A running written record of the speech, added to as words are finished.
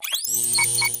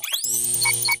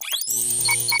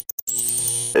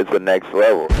It's the next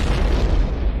level.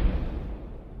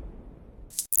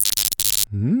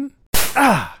 Hmm?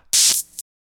 Ah!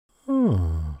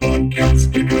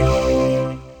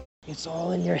 It's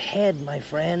all in your head, my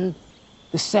friend.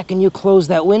 The second you closed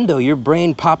that window, your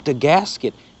brain popped a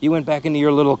gasket. You went back into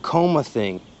your little coma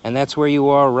thing, and that's where you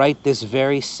are right this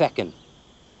very second.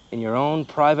 In your own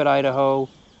private Idaho,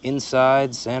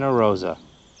 inside Santa Rosa.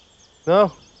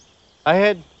 No, I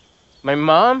had my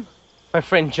mom, my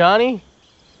friend Johnny.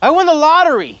 I won the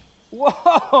lottery.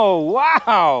 Whoa,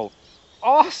 wow.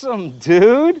 Awesome,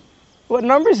 dude. What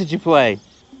numbers did you play?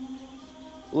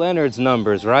 Leonard's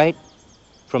numbers, right?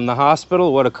 From the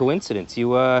hospital? What a coincidence.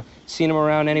 You, seen him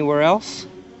around anywhere else?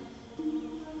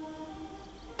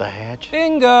 The hatch?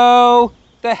 Bingo!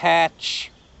 The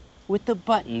hatch. With the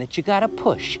button that you gotta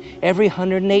push every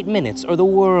 108 minutes or the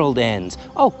world ends.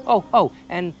 Oh,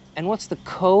 and what's the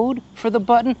code for the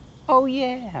button? Oh,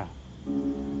 yeah.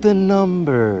 The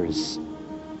numbers.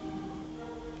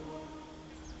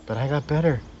 But I got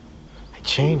better. I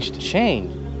changed.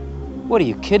 Changed? What, are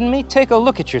you kidding me? Take a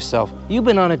look at yourself. You've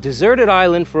been on a deserted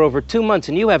island for over 2 months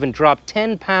and you haven't dropped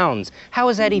 10 pounds. How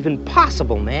is that even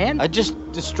possible, man? I just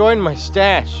destroyed my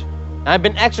stash. I've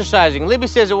been exercising. Libby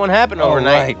says it won't happen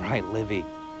overnight. Right, Livy.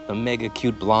 The mega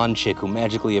cute blonde chick who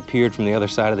magically appeared from the other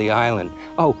side of the island.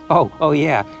 Oh,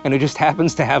 yeah. And who just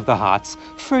happens to have the hots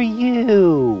for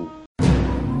you.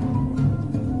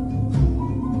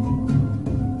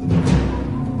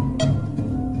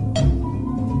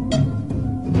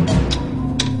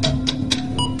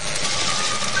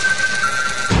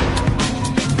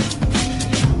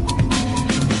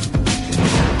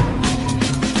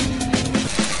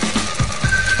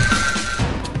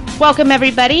 Welcome,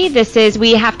 everybody. This is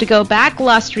We Have to Go Back,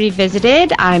 Lost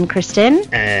Revisited. I'm Kristen.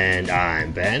 And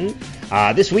I'm Ben.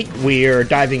 This week we're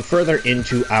diving further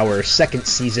into our second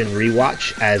season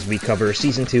rewatch as we cover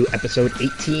season 2, episode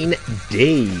 18,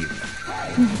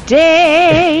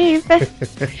 Dave!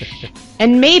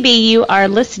 And maybe you are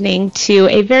listening to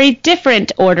a very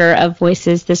different order of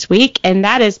voices this week, and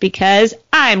that is because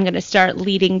I'm going to start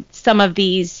leading some of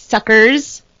these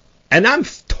suckers. And I'm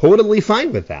totally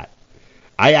fine with that.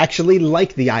 I actually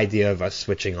like the idea of us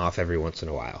switching off every once in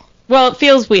a while. Well, it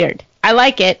feels weird. I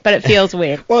like it, but it feels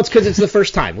weird. Well, it's because it's the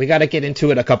first time. We got to get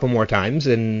into it a couple more times,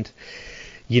 and,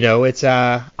 you know, it's,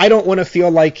 I don't want to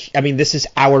feel like, I mean, this is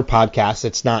our podcast.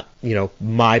 It's not, you know,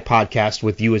 my podcast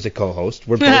with you as a co-host.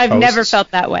 We're both I've hosts. never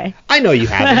felt that way. I know you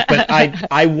haven't, but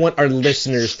I want our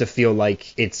listeners to feel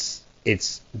like it's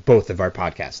both of our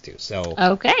podcasts, too. So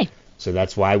Okay. So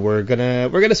that's why we're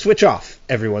gonna switch off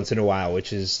every once in a while,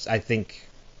 which is, I think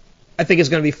it's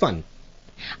gonna be fun.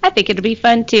 I think it'll be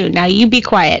fun, too. Now, you be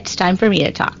quiet. It's time for me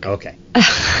to talk. Okay.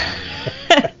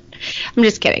 I'm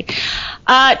just kidding.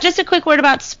 Just a quick word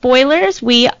about spoilers.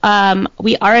 We are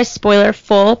a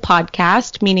spoiler-full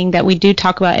podcast, meaning that we do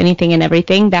talk about anything and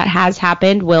everything that has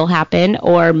happened, will happen,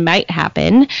 or might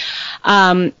happen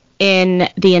in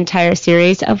the entire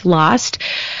series of Lost.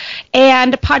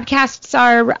 And podcasts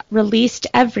are released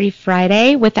every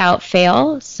Friday without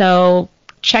fail, so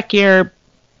check your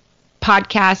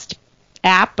podcast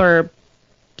app or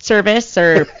service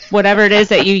or whatever it is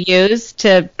that you use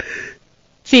to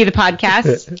see the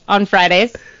podcast on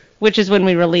Fridays, which is when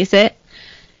we release it.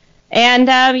 And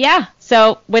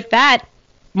so with that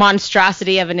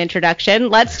monstrosity of an introduction,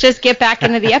 let's just get back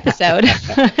into the episode.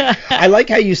 I like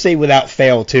how you say without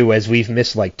fail, too, as we've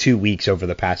missed like 2 weeks over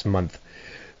the past month.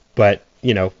 But,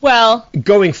 you know, well,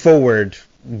 going forward,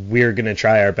 we're going to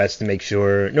try our best to make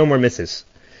sure no more misses.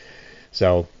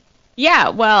 So.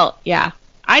 Yeah.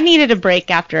 I needed a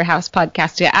break after House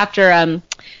Podcast,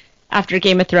 after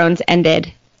Game of Thrones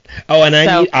ended. Oh,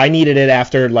 and I needed it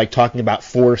after, like, talking about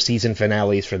 4 season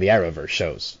finales for the Arrowverse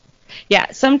shows.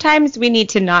 Yeah, sometimes we need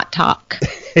to not talk.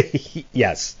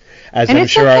 Yes, as I'm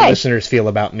sure our listeners feel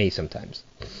about me sometimes.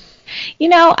 You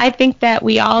know, I think that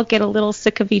we all get a little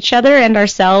sick of each other and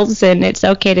ourselves, and it's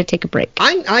okay to take a break.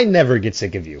 I never get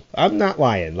sick of you. I'm not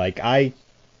lying.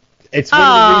 It's one of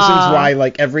the reasons why,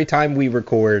 like, every time we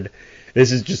record,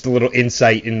 this is just a little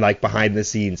insight in, like, behind the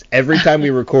scenes. Every time we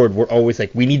record, we're always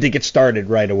like, we need to get started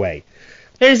right away.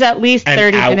 There's at least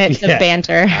 30 minutes of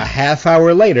banter. A half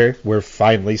hour later, we're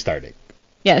finally starting.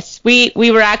 Yes, we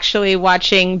were actually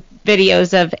watching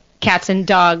videos of cats and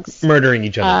dogs murdering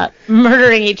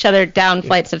each other down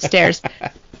flights of stairs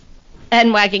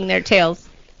and wagging their tails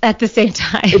at the same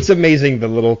time. It's amazing the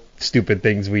little stupid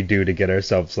things we do to get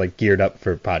ourselves like geared up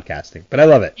for podcasting, but I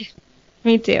love it.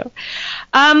 Me too.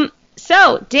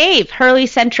 So Dave, Hurley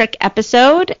centric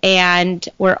episode, and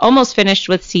we're almost finished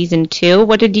with season 2.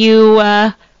 What did you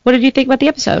what did you think about the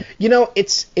episode?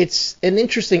 It's an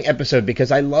interesting episode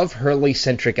because I love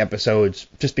Hurley-centric episodes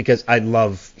just because I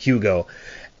love Hugo.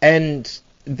 And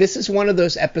this is one of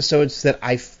those episodes that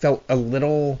I felt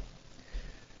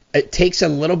it takes a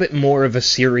little bit more of a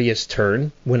serious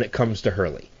turn when it comes to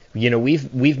Hurley.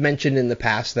 We've mentioned in the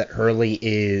past that Hurley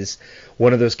is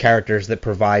one of those characters that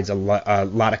provides a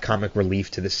lot of comic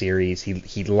relief to the series.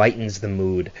 He lightens the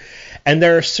mood. And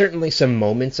there are certainly some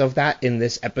moments of that in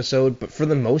this episode, but for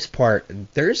the most part,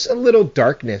 there's a little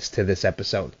darkness to this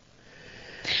episode.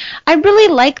 I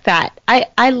really like that.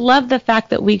 I love the fact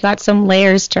that we got some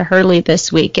layers to Hurley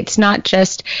this week. It's not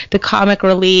just the comic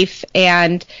relief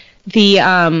and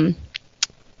the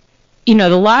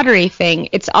the lottery thing.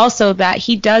 It's also that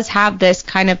he does have this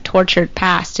kind of tortured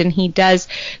past, and he does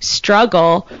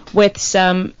struggle with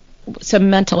some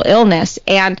mental illness.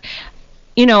 And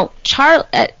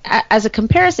as a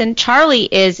comparison, Charlie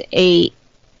is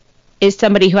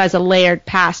somebody who has a layered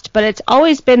past, but it's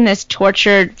always been this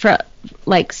tortured,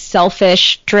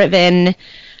 selfish, driven,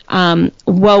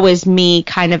 woe is me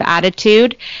kind of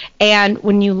attitude. And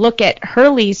when you look at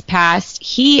Hurley's past,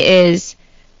 he is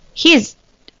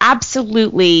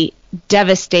absolutely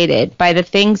devastated by the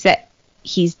things that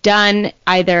he's done,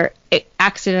 either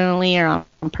accidentally or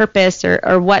on purpose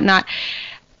or whatnot.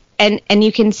 And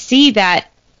you can see that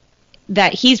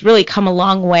he's really come a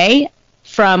long way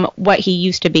from what he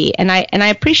used to be. And I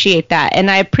appreciate that.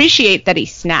 And I appreciate that he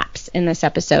snaps in this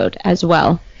episode as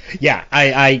well. Yeah,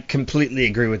 I completely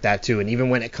agree with that too. And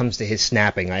even when it comes to his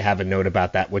snapping, I have a note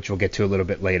about that, which we'll get to a little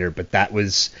bit later. But that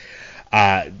was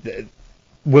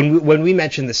when we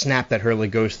mentioned the snap that Hurley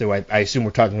goes through. I assume we're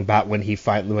talking about when he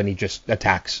just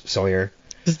attacks Sawyer.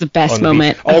 This is the best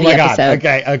moment. Oh my God!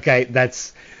 Episode. Okay,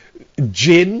 that's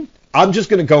Jin. I'm just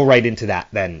gonna go right into that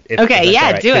then. Okay,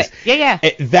 yeah, right. Do it.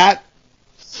 Yeah.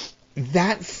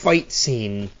 That fight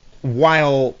scene,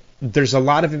 while there's a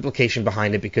lot of implication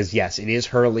behind it, because yes, it is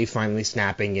Hurley finally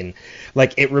snapping, and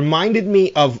it reminded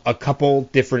me of a couple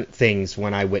different things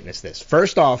when I witnessed this.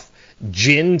 First off,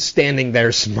 Jin standing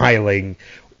there smiling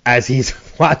as he's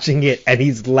watching it and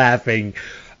he's laughing.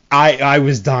 I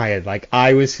was dying.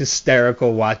 I was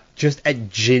hysterical just at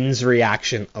Jin's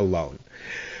reaction alone.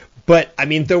 But I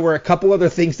mean, there were a couple other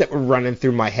things that were running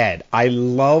through my head. I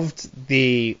loved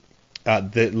the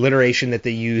alliteration that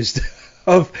they used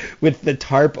with the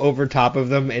tarp over top of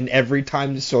them, and every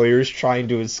time Sawyer's trying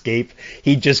to escape,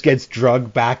 he just gets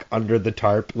drugged back under the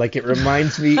tarp. It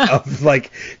reminds me of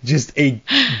just a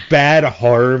bad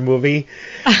horror movie,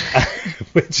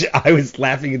 which I was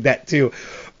laughing at that too.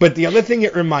 But the other thing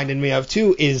it reminded me of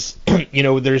too is,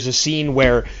 there's a scene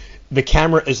where the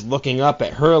camera is looking up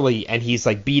at Hurley, and he's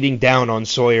beating down on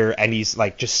Sawyer, and he's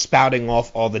just spouting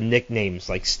off all the nicknames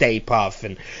like Stay Puff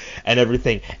and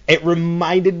everything. It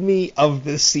reminded me of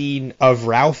the scene of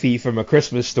Ralphie from A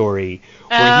Christmas Story,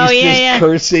 where he's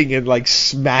cursing and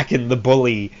smacking the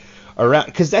bully around,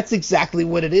 because that's exactly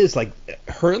what it is.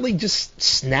 Hurley just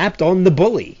snapped on the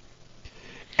bully,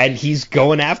 and he's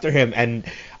going after him. And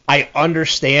I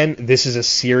understand this is a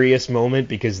serious moment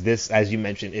because this, as you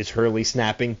mentioned, is Hurley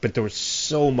snapping, but there was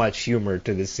so much humor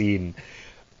to the scene.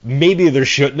 Maybe there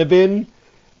shouldn't have been,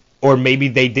 or maybe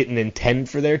they didn't intend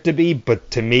for there to be,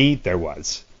 but to me, there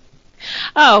was.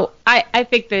 Oh, I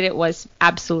think that it was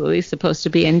absolutely supposed to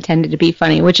be intended to be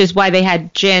funny, which is why they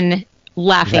had Jin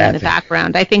laughing in the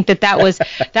background. I think that was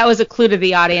a clue to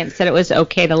the audience that it was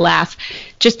okay to laugh,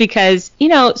 just because,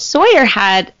 Sawyer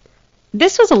had...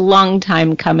 This was a long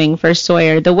time coming for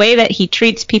Sawyer. The way that he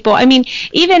treats people. I mean,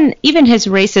 even his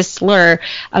racist slur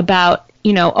about,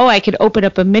 I could open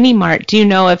up a mini mart. Do you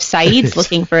know if Saeed's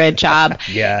looking for a job?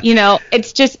 Yeah.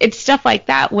 It's stuff like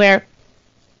that where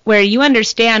you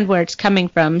understand where it's coming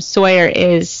from. Sawyer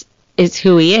is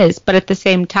who he is, but at the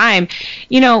same time,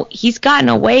 he's gotten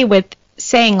away with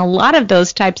saying a lot of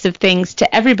those types of things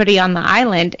to everybody on the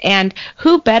island. And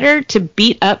who better to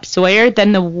beat up Sawyer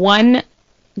than the one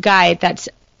guy that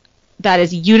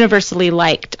is universally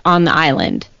liked on the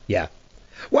island? Yeah.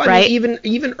 Well, right? I mean,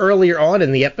 even earlier on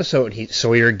in the episode,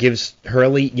 Sawyer gives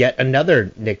Hurley yet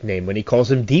another nickname when he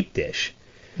calls him Deep Dish.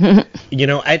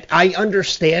 I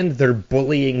understand their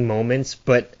bullying moments,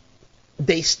 but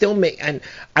they still make, and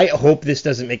I hope this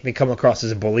doesn't make me come across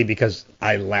as a bully because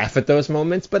I laugh at those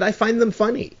moments, but I find them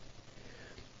funny.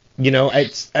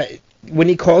 When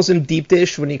he calls him Deep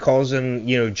Dish, when he calls him,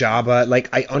 Jabba,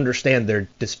 I understand their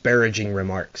disparaging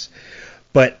remarks.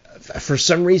 But for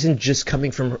some reason, just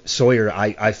coming from Sawyer,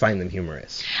 I find them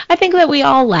humorous. I think that we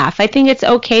all laugh. I think it's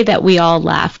okay that we all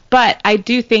laugh. But I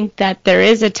do think that there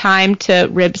is a time to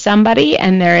rib somebody,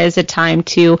 and there is a time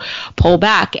to pull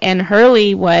back. And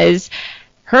Hurley was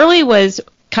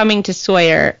coming to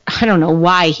Sawyer. I don't know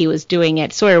why he was doing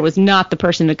it. Sawyer was not the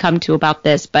person to come to about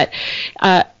this, but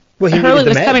Hurley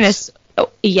was coming to. Oh,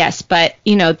 yes, but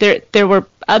there were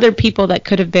other people that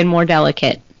could have been more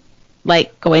delicate,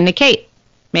 like going to Kate,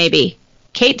 maybe.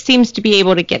 Kate seems to be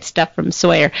able to get stuff from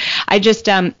Sawyer.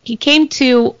 He came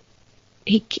to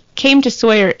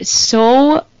Sawyer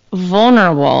so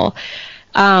vulnerable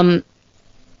that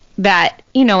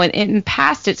in the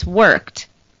past it's worked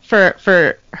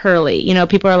for Hurley.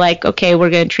 People are like, okay, we're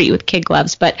going to treat you with kid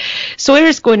gloves, but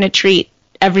Sawyer's going to treat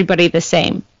everybody the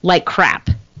same, like crap.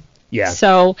 Yeah.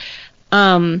 So,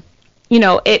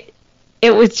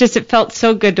 it felt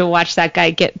so good to watch that guy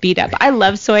get beat up. I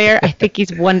love Sawyer. I think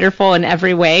he's wonderful in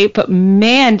every way, but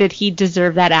man, did he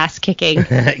deserve that ass kicking.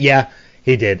 Yeah,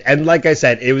 he did. And like I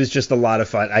said, it was just a lot of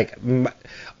fun.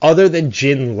 Other than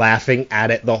Jin laughing at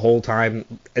it the whole time,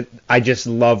 I just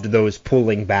loved those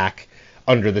pulling back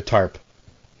under the tarp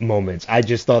moments. I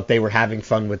just thought they were having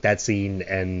fun with that scene.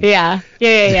 And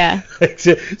yeah.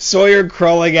 Sawyer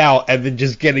crawling out and then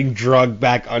just getting drugged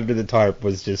back under the tarp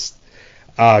was just...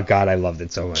 Oh, God, I loved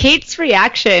it so much. Kate's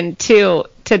reaction to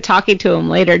talking to him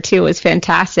later, too, was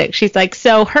fantastic. She's like,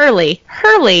 so Hurley,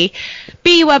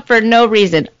 beat you up for no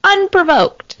reason,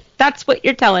 unprovoked. That's what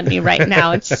you're telling me right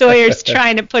now. And Sawyer's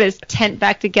trying to put his tent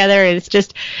back together, and it's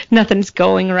just nothing's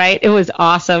going right. It was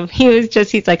awesome.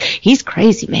 He's like, he's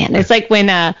crazy, man. It's like when,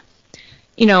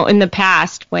 in the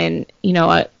past, when,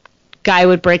 a guy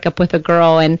would break up with a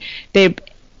girl, and they'd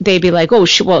be like, oh,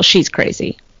 she's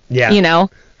crazy. Yeah.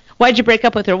 Why'd you break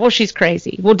up with her? Well, she's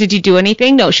crazy. Well, did you do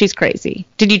anything? No, she's crazy.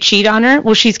 Did you cheat on her?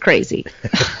 Well, she's crazy.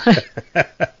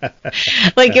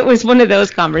 Like, it was one of those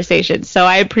conversations. So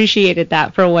I appreciated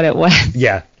that for what it was.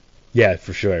 Yeah,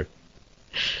 for sure.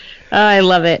 I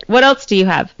love it. What else do you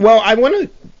have? Well, I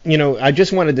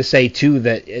just wanted to say, too,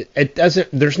 that it doesn't,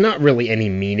 there's not really any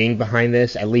meaning behind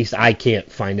this. At least I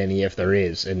can't find any if there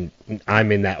is. And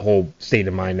I'm in that whole state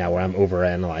of mind now where I'm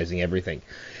overanalyzing everything.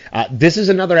 This is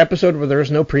another episode where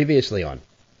there's no previously on.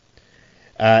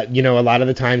 A lot of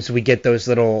the times we get those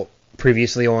little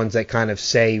previously ons that kind of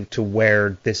say to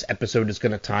where this episode is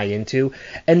going to tie into.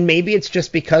 And maybe it's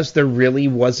just because there really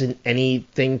wasn't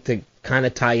anything to kind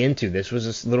of tie into. This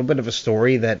was a little bit of a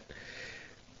story that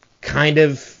kind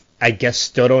of, I guess,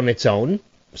 stood on its own.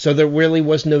 So there really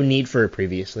was no need for a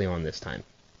previously on this time.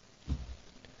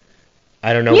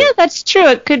 I don't know. Yeah, that's true.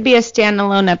 It could be a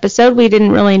standalone episode. We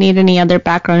didn't really need any other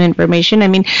background information. I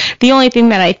mean, the only thing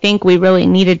that I think we really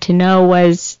needed to know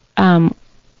was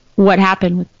what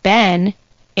happened with Ben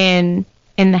in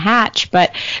the hatch,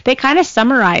 but they kind of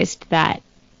summarized that.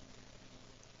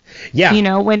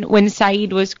 Yeah. When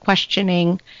Saeed was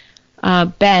questioning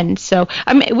Ben. So,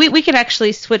 I mean, we could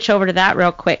actually switch over to that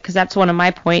real quick, because that's one of my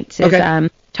points, is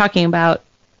talking about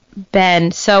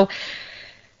Ben. So,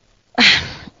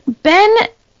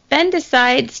 Ben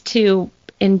decides to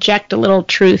inject a little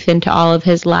truth into all of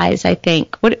his lies, I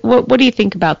think. What do you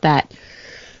think about that?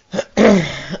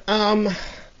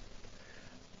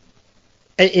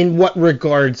 In what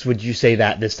regards would you say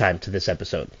that this time to this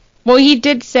episode? Well, he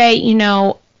did say,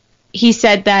 he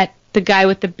said that the guy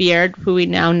with the beard, who we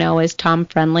now know as Tom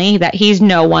Friendly, that he's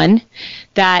no one,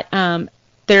 that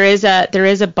there is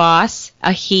a boss,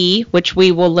 a he, which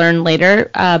we will learn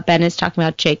later. Ben is talking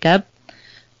about Jacob.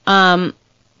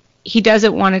 He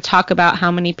doesn't want to talk about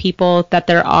how many people that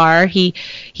there are. He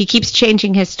keeps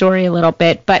changing his story a little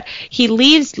bit, but he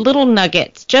leaves little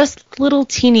nuggets, just little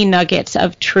teeny nuggets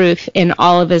of truth in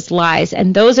all of his lies,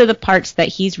 and those are the parts that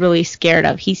he's really scared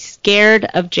of. He's scared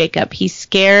of Jacob. He's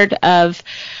scared of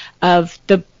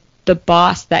the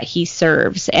boss that he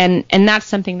serves, and that's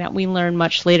something that we learn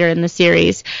much later in the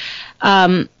series.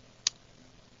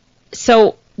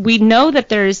 So we know that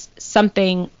there's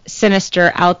something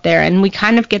sinister out there, and we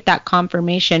kind of get that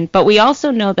confirmation, but we also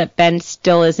know that Ben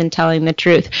still isn't telling the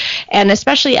truth. And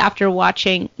especially after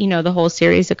watching, the whole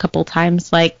series a couple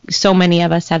times, like so many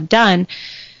of us have done,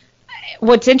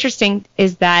 what's interesting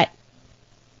is that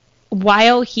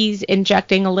while he's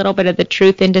injecting a little bit of the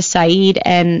truth into Saeed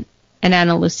and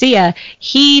Ana Lucia,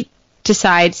 he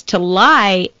decides to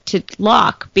lie to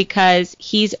Locke because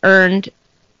he's earned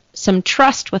some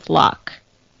trust with Locke.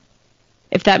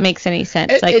 If that makes any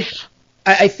sense.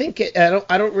 I think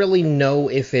I don't really know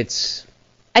if it's.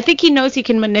 I think he knows he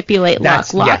can manipulate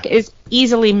Locke. Locke is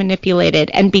easily manipulated,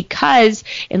 and because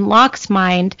in Locke's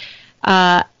mind,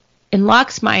 Ben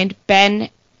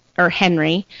or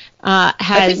Henry has.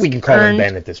 I think we can call him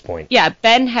Ben at this point. Yeah,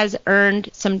 Ben has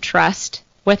earned some trust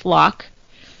with Locke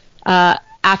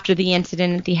after the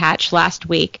incident at the hatch last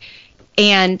week,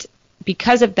 and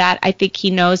because of that, I think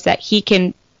he knows that he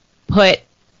can put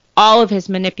all of his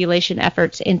manipulation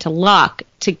efforts into Locke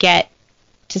to get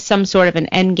to some sort of an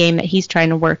end game that he's trying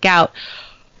to work out.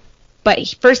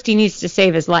 But first he needs to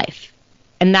save his life.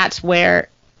 And that's where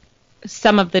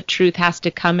some of the truth has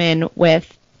to come in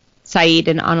with Sayid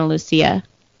and Ana Lucia.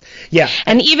 Yeah.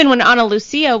 And even when Ana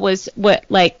Lucia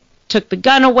took the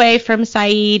gun away from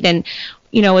Sayid and,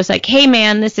 was like, hey,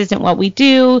 man, this isn't what we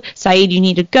do. Sayid, you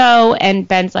need to go. And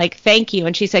Ben's like, thank you.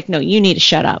 And she's like, no, you need to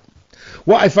shut up.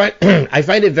 Well, I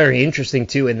find it very interesting,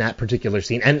 too, in that particular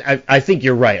scene. And I think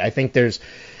you're right. I think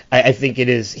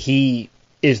he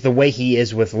is the way he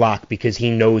is with Locke because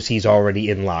he knows he's already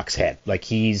in Locke's head. Like,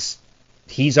 he's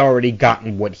already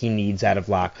gotten what he needs out of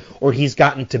Locke, or he's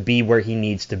gotten to be where he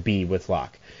needs to be with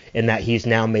Locke. In that he's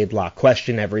now made Locke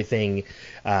question everything.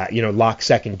 Locke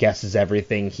second guesses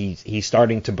everything. He's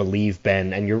starting to believe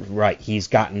Ben, and you're right. He's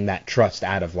gotten that trust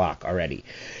out of Locke already.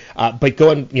 But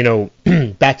going,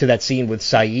 back to that scene with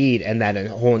Sayid and that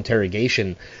whole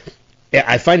interrogation,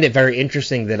 I find it very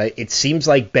interesting that it seems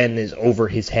like Ben is over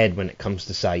his head when it comes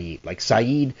to Sayid. Like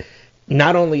Sayid,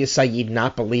 not only is Sayid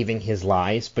not believing his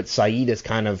lies, but Sayid is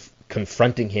kind of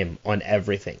confronting him on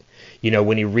everything.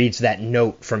 When he reads that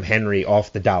note from Henry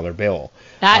off the dollar bill.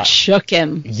 That shook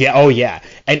him. Yeah, oh yeah.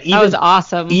 And even, that was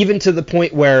awesome. Even to the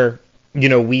point where,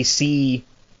 we see,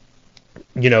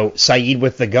 Sayid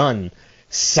with the gun.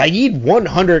 Sayid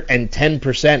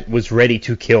 110% was ready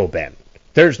to kill Ben.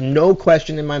 There's no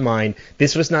question in my mind.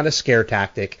 This was not a scare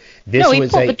tactic. He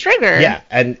pulled the trigger. Yeah,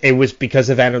 and it was because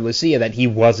of Ana Lucia that he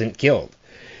wasn't killed.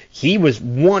 He was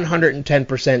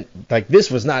 110%, like, this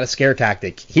was not a scare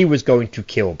tactic. He was going to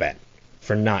kill Ben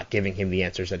for not giving him the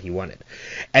answers that he wanted.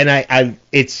 And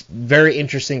it's very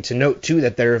interesting to note, too,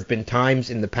 that there have been times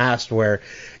in the past where,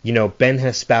 Ben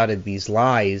has spouted these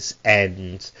lies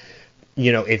and,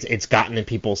 it's gotten in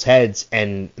people's heads,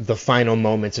 and the final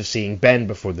moments of seeing Ben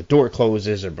before the door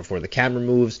closes or before the camera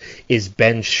moves is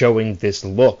Ben showing this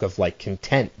look of, like,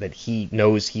 content that he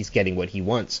knows he's getting what he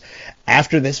wants.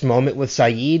 After this moment with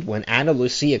Sayid, when Ana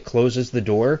Lucia closes the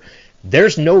door,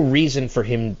 there's no reason for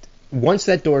him, once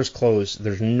that door is closed,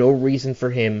 there's no reason for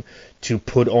him to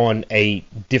put on a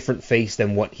different face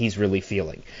than what he's really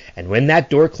feeling. And when that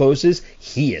door closes,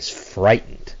 he is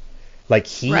frightened. Like,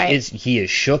 he is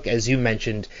shook, as you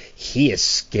mentioned. He is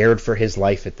scared for his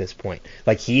life at this point.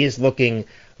 Like, he is looking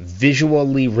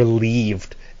visually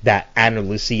relieved that Ana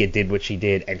Lucia did what she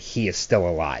did, and he is still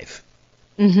alive.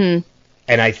 Mm-hmm.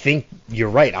 And I think you're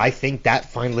right. I think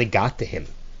that finally got to him.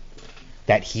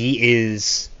 That he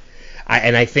is...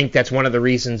 and I think that's one of the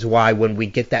reasons why when we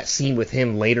get that scene with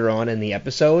him later on in the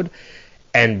episode,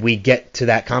 and we get to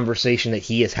that conversation that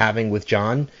he is having with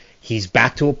John... He's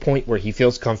back to a point where he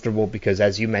feels comfortable because,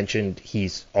 as you mentioned,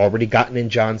 he's already gotten in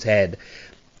John's head.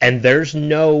 And there's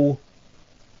no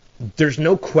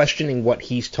questioning what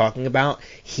he's talking about.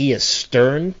 He is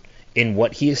stern in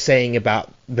what he is saying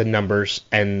about the numbers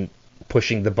and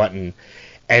pushing the button.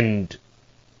 And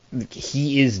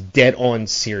he is dead on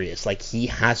serious. Like, he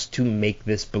has to make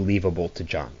this believable to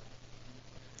John.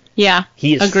 Yeah,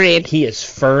 agreed. He is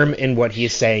firm in what he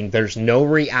is saying. There's no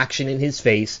reaction in his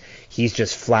face. He's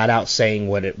just flat out saying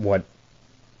what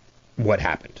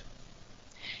happened.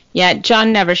 Yeah,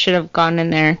 John never should have gone in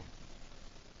there.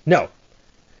 No.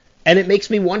 And it makes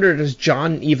me wonder, does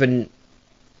John even...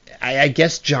 I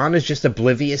guess John is just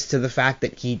oblivious to the fact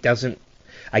that he doesn't...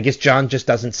 I guess John just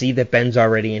doesn't see that Ben's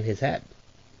already in his head.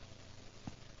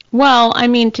 Well, I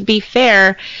mean, to be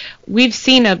fair, we've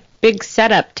seen a big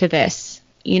setup to this.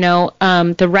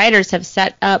 The writers have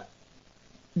set up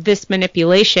this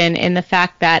manipulation in the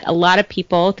fact that a lot of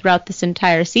people throughout this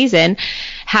entire season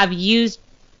have used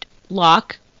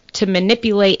Locke to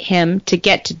manipulate him to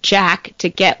get to Jack to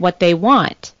get what they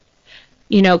want.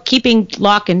 Keeping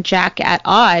Locke and Jack at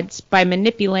odds by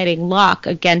manipulating Locke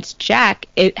against Jack,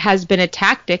 it has been a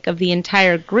tactic of the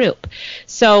entire group.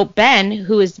 So Ben,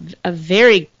 who is a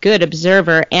very good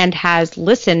observer and has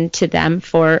listened to them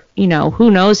for,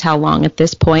 who knows how long at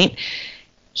this point,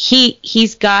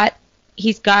 he's got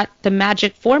the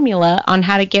magic formula on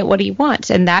how to get what he wants,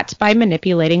 and that's by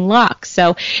manipulating Locke.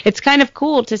 So it's kind of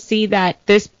cool to see that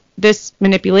this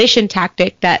manipulation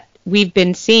tactic that we've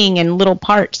been seeing in little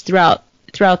parts throughout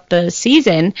the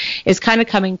season is kind of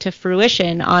coming to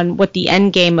fruition on what the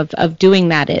end game of doing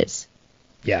that is.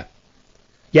 Yeah,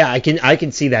 I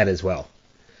can see that as well.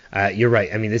 You're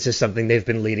right. I mean, this is something they've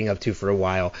been leading up to for a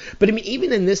while. But I mean,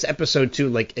 even in this episode too,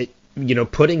 like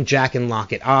putting Jack and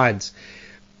Locke at odds,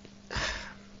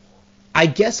 I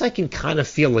guess I can kind of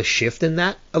feel a shift in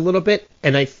that a little bit,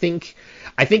 and I think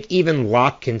even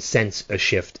Locke can sense a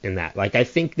shift in that. Like, I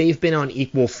think they've been on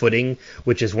equal footing,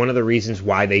 which is one of the reasons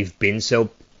why they've been so,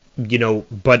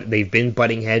 but they've been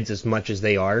butting heads as much as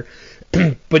they are.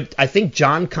 But I think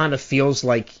John kind of feels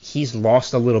like he's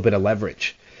lost a little bit of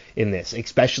leverage in this,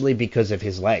 especially because of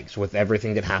his legs, with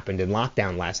everything that happened in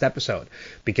Lockdown last episode.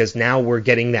 Because now we're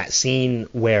getting that scene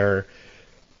where,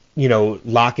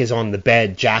 Locke is on the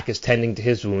bed, Jack is tending to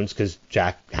his wounds, because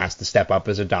Jack has to step up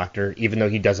as a doctor, even though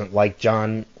he doesn't like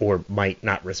John or might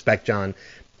not respect John.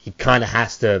 He kind of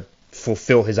has to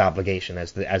fulfill his obligation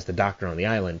as the doctor on the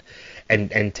island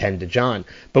and tend to John.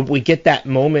 But we get that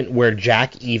moment where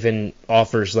Jack even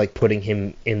offers like putting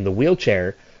him in the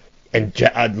wheelchair, and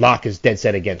Locke is dead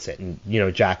set against it. And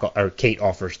Kate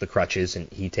offers the crutches, and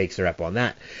he takes her up on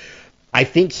that. I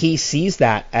think he sees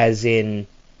that as in,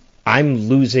 I'm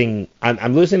losing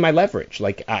my leverage.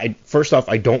 Like, first off,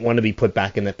 I don't want to be put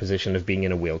back in that position of being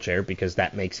in a wheelchair, because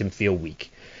that makes him feel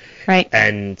weak. Right.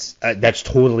 And that's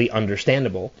totally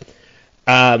understandable.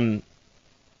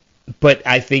 But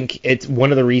I think it's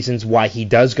one of the reasons why he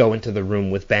does go into the room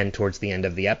with Ben towards the end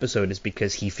of the episode, is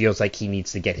because he feels like he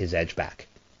needs to get his edge back.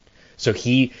 So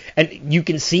and you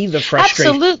can see the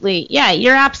frustration. Absolutely. Yeah,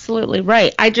 you're absolutely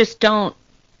right. I just don't.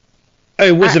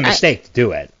 It was a mistake to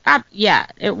do it. Yeah,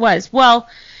 it was. Well,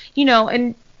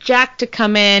 and Jack to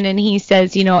come in and he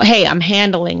says, hey, I'm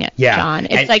handling it, yeah. John.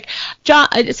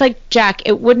 It's like, Jack,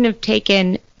 it wouldn't have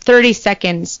taken 30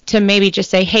 seconds to maybe just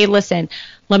say, hey, listen,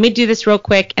 let me do this real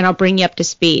quick and I'll bring you up to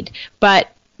speed. But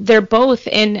they're both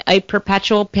in a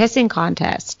perpetual pissing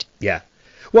contest. Yeah.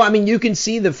 Well, I mean, you can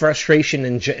see the frustration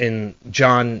in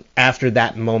John after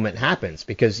that moment happens,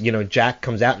 because, Jack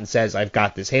comes out and says, I've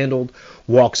got this handled,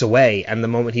 walks away, and the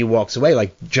moment he walks away,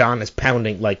 like, John is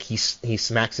pounding, like, he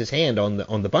smacks his hand on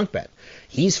the bunk bed.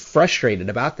 He's frustrated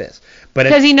about this.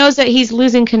 Because he knows that he's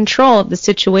losing control of the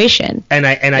situation.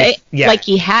 Like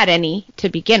he had any to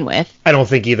begin with. I don't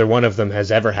think either one of them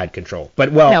has ever had control.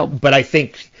 But I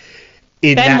think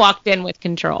Ben walked in with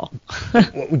control.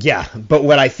 Yeah, but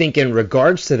what I think in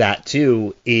regards to that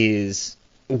too is,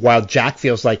 while John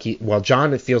feels like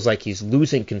he's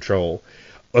losing control,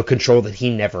 a control that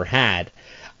he never had,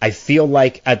 I feel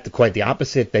like quite the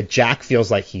opposite, that Jack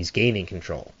feels like he's gaining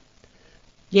control.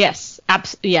 Yes,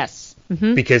 yes.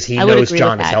 Mm-hmm. Because he knows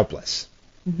John is helpless.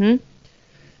 Mm-hmm.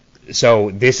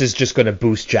 So this is just going to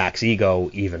boost Jack's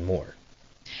ego even more.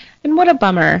 And what a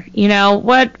bummer,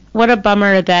 what a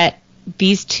bummer that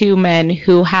these two men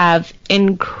who have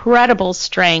incredible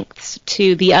strengths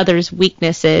to the other's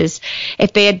weaknesses,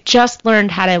 if they had just learned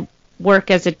how to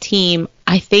work as a team,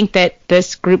 I think that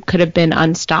this group could have been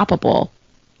unstoppable.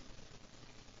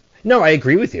 No, I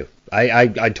agree with you.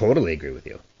 I totally agree with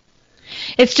you.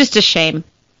 It's just a shame.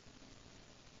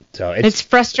 So it's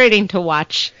frustrating to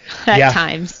watch at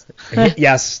times.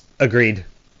 Yes, agreed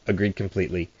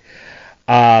completely.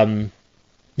 So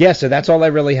that's all I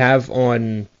really have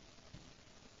on.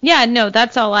 Yeah, no,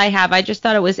 that's all I have. I just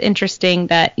thought it was interesting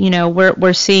that,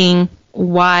 we're seeing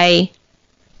why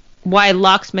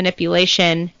Locke's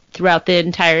manipulation throughout the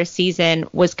entire season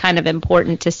was kind of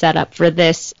important to set up for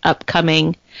this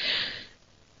upcoming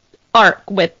arc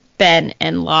with Ben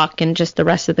and Locke and just the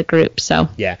rest of the group. So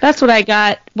yeah, that's what I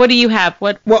got. What do you have?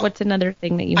 What's another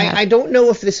thing that you have? I don't know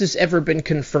if this has ever been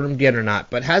confirmed yet or not,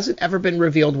 but has it ever been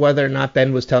revealed whether or not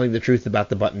Ben was telling the truth about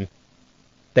the button,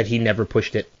 that he never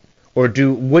pushed it? Or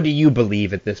what do you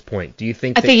believe at this point? Do you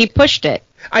think I think he pushed it.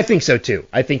 I think so too.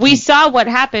 I think we saw what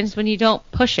happens when you don't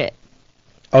push it.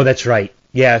 Oh, that's right.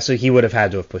 Yeah, so he would have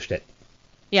had to have pushed it.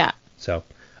 Yeah. So,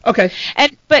 okay.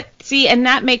 And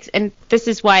this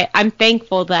is why I'm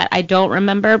thankful that I don't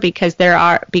remember, because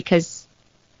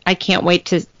I can't wait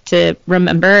to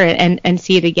remember and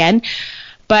see it again.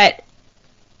 But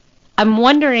I'm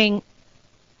wondering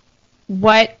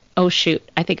what. Oh, shoot.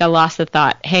 I think I lost the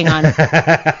thought. Hang on.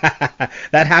 That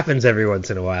happens every once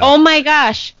in a while. Oh, my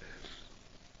gosh.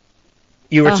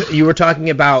 You were talking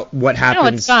about what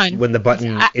happens when the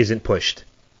button isn't pushed.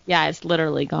 Yeah, it's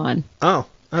literally gone. Oh,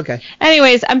 okay.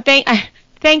 Anyways, I'm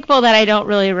thankful that I don't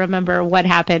really remember what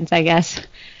happens, I guess.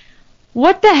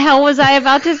 What the hell was I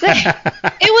about to say?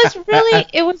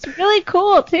 It was really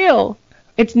cool, too.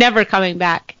 It's never coming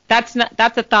back. That's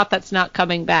a thought that's not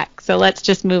coming back. So let's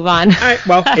just move on. All right.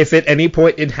 Well, if at any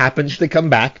point it happens to come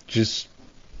back, just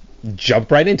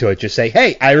jump right into it. Just say,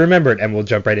 "Hey, I remembered," and we'll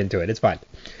jump right into it. It's fine.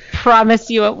 Promise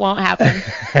you, it won't happen.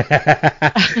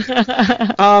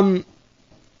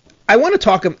 I want to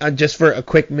talk just for a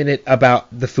quick minute about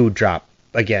the food drop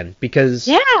again, because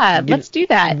let's do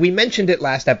that. We mentioned it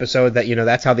last episode that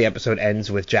that's how the episode ends,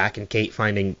 with Jack and Kate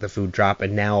finding the food drop,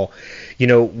 and now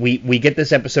we get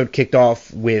this episode kicked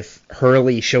off with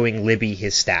Hurley showing Libby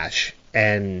his stash,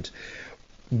 and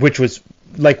which was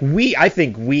I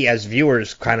think we as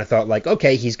viewers kind of thought like,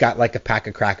 okay, he's got like a pack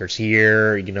of crackers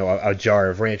here, a jar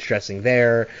of ranch dressing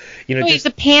there, He's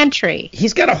a pantry.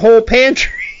 He's got a whole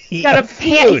pantry. He's got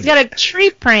a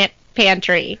tree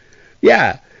pantry.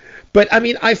 Yeah. But I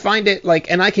mean, I find it like,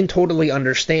 and I can totally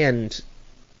understand,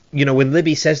 when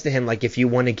Libby says to him, like, if you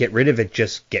want to get rid of it,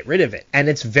 just get rid of it. And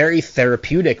it's very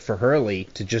therapeutic for Hurley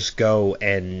to just go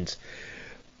and,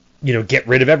 get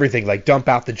rid of everything, like dump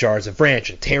out the jars of ranch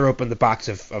and tear open the box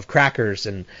of crackers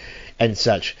and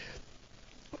such.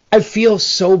 I feel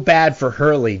so bad for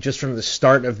Hurley just from the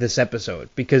start of this episode,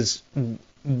 because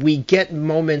we get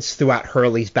moments throughout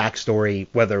Hurley's backstory,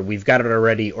 whether we've got it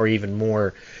already or even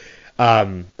more.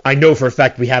 I know for a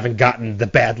fact we haven't gotten the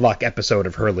bad luck episode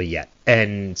of Hurley yet.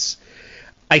 And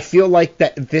I feel like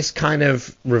that this kind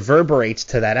of reverberates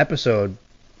to that episode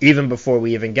even before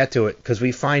we even get to it, because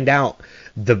we find out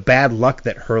the bad luck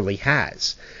that Hurley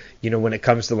has, when it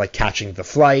comes to like catching the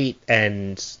flight.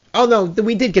 And oh no,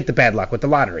 we did get the bad luck with the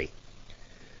lottery.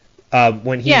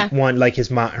 When he won, like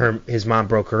his mom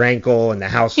broke her ankle and the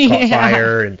house caught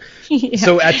fire, and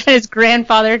so his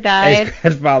grandfather died.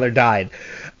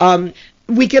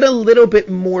 We get a little bit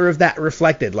more of that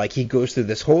reflected. Like he goes through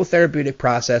this whole therapeutic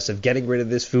process of getting rid of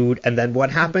this food, and then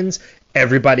what happens?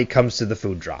 Everybody comes to the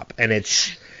food drop, and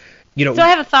it's, So I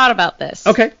have a thought about this.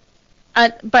 Okay.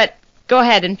 But go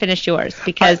ahead and finish yours,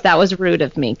 because that was rude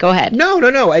of me. Go ahead.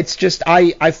 No. It's just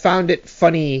I found it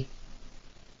funny.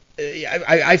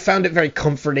 I found it very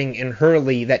comforting in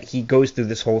Hurley that he goes through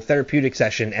this whole therapeutic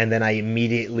session, and then I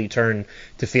immediately turn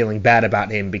to feeling bad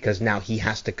about him because now he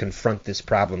has to confront this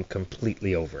problem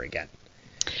completely over again.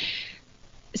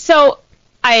 So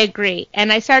I agree.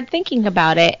 And I started thinking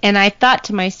about it, and I thought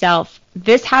to myself,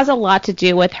 this has a lot to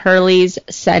do with Hurley's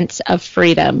sense of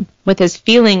freedom, with his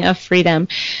feeling of freedom.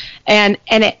 And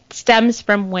it stems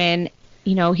from when,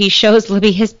 he shows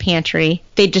Libby his pantry.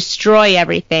 They destroy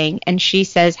everything. And she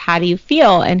says, how do you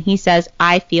feel? And he says,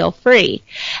 I feel free.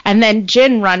 And then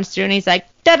Jin runs through and he's like,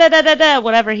 da-da-da-da-da,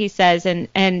 whatever he says.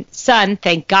 And Sun,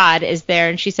 thank God, is there.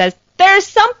 And she says, there's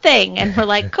something. And we're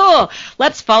like, cool,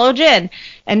 let's follow Jin.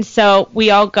 And so we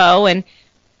all go, and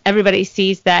everybody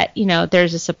sees that,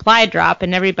 there's a supply drop,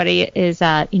 and everybody is,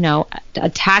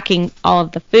 attacking all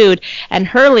of the food. And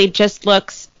Hurley just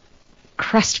looks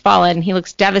crestfallen. He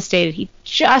looks devastated. He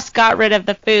just got rid of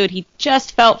the food. He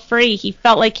just felt free. He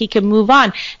felt like he could move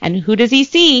on. And who does he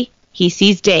see? He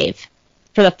sees Dave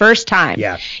for the first time.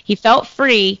 Yeah. He felt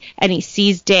free, and he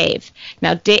sees Dave.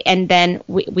 Now, and then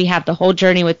we have the whole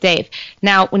journey with Dave.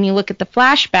 Now, when you look at the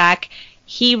flashback,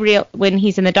 when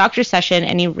he's in the doctor's session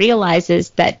and he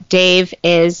realizes that Dave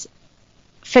is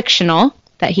fictional,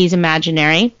 that he's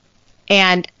imaginary,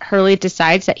 and Hurley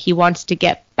decides that he wants to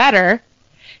get better,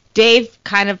 Dave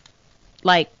kind of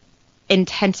like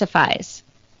intensifies,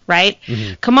 right?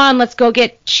 Mm-hmm. Come on, let's go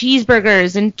get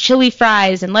cheeseburgers and chili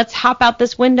fries, and let's hop out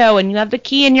this window, and you have the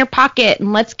key in your pocket,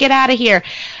 and let's get out of here.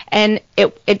 And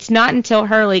it's not until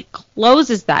Hurley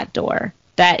closes that door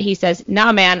that he says,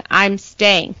 nah, man, I'm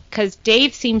staying. Because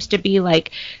Dave seems to be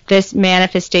like this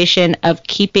manifestation of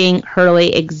keeping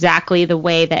Hurley exactly the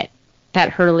way that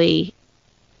Hurley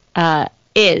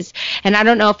is. And I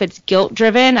don't know if it's guilt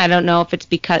driven. I don't know if it's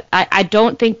because I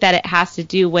don't think that it has to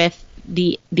do with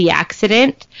the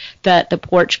accident, the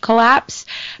porch collapse,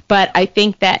 but I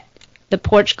think that the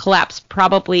porch collapse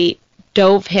probably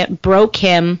broke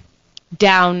him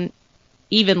down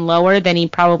even lower than he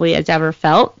probably has ever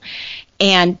felt.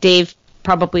 And Dave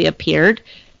probably appeared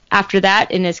after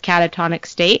that in his catatonic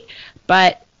state.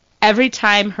 But every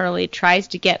time Hurley tries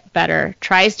to get better,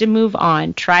 tries to move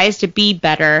on, tries to be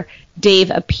better,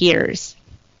 Dave appears.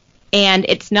 And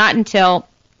it's not until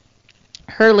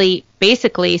Hurley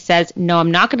basically says, no,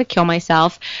 I'm not going to kill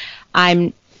myself.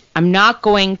 I'm not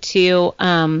going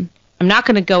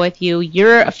to go with you.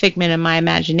 You're a figment of my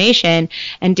imagination.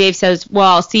 And Dave says,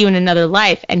 well, I'll see you in another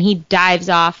life. And he dives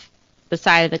off the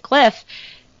side of the cliff.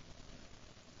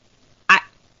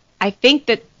 I think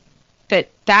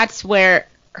that's where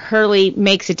Hurley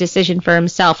makes a decision for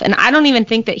himself. And I don't even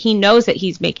think that he knows that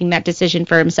he's making that decision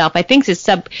for himself. I think his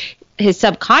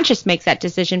subconscious makes that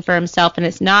decision for himself, and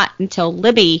it's not until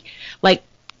Libby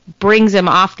brings him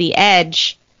off the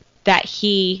edge that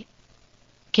he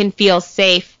can feel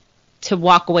safe to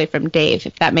walk away from Dave,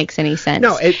 if that makes any sense.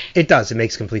 No, it does. It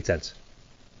makes complete sense.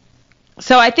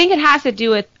 So I think it has to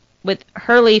do with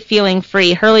Hurley feeling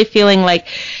free, Hurley feeling like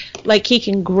he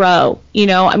can grow.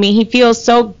 I mean, he feels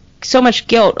so much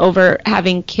guilt over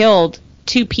having killed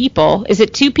 2 people. Is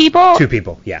it 2 people? 2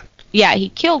 people, yeah. Yeah, he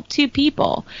killed 2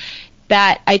 people.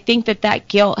 That I think that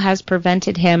guilt has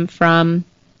prevented him from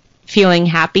feeling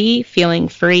happy, feeling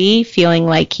free, feeling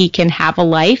like he can have a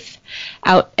life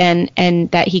out and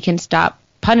that he can stop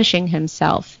punishing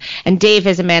himself. And Dave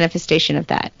is a manifestation of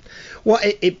that. Well,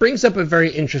 it brings up a very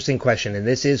interesting question, and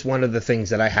this is one of the things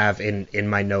that I have in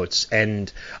my notes.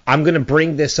 And I'm going to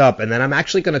bring this up, and then I'm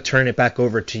actually going to turn it back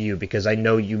over to you, because I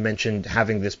know you mentioned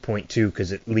having this point too,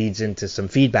 because it leads into some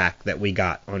feedback that we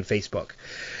got on Facebook.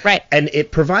 Right. And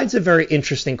it provides a very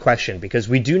interesting question, because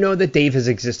we do know that Dave has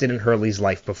existed in Hurley's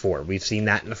life before. We've seen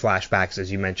that in the flashbacks.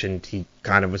 As you mentioned, he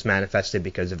kind of was manifested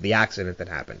because of the accident that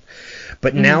happened.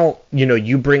 But now,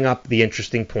 you bring up the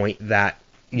interesting point that,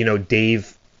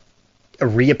 Dave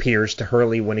reappears to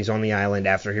Hurley when he's on the island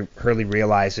after Hurley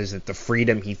realizes that the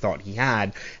freedom he thought he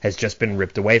had has just been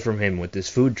ripped away from him with this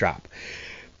food drop.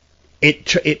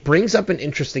 It brings up an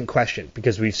interesting question,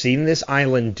 because we've seen this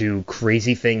island do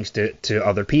crazy things to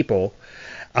other people,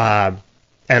 and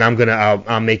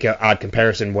I'll make an odd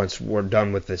comparison once we're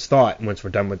done with this thought, once we're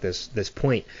done with this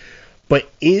point. But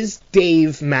is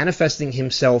Dave manifesting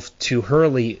himself to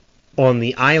Hurley on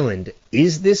the island?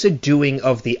 Is this a doing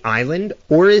of the island,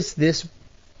 or is this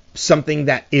something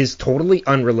that is totally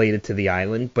unrelated to the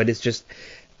island, but it's just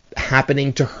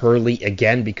happening to Hurley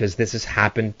again because this has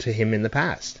happened to him in the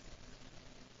past?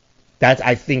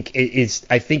 I think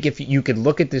if you could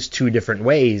look at this two different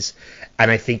ways,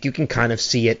 and I think you can kind of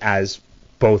see it as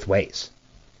both ways,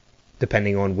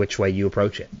 depending on which way you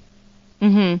approach it.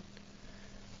 Mm-hmm.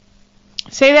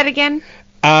 Say that again.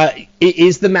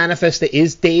 Is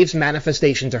Dave's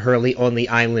manifestation to Hurley on the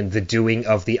island the doing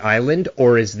of the island,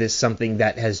 or is this something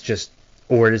that's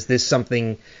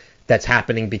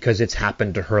happening because it's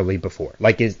happened to Hurley before?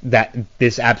 Like, is that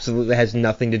this absolutely has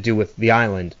nothing to do with the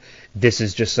island? This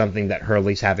is just something that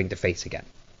Hurley's having to face again.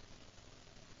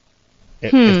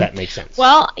 If that makes sense.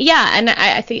 Well, yeah, and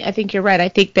I think you're right. I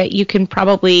think that you can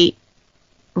probably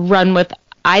run with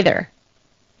either.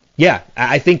 Yeah,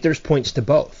 I think there's points to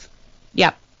both.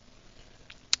 Yep.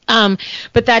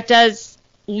 But that does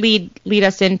lead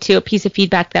us into a piece of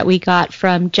feedback that we got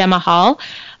from Gemma Hall.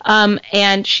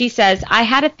 And she says, I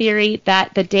had a theory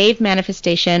that the Dave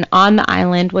manifestation on the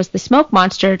island was the smoke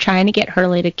monster trying to get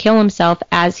Hurley to kill himself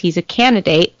as he's a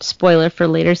candidate. Spoiler for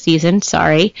later season,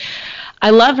 sorry. I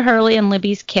love Hurley and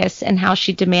Libby's kiss and how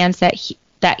she demands that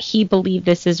he believe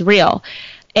this is real.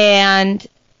 And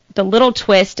the little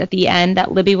twist at the end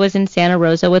that Libby was in Santa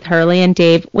Rosa with Hurley and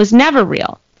Dave was never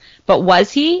real. But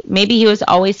was he? Maybe he was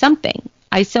always something.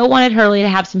 I so wanted Hurley to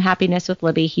have some happiness with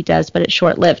Libby. He does, but it's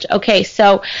short-lived. Okay,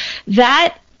 so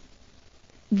that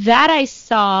I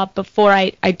saw before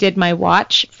I did my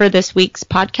watch for this week's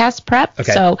podcast prep.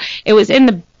 Okay. So it was in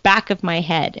the back of my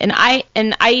head. And I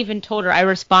even told her, I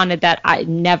responded that I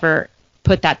never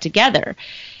put that together.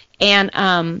 And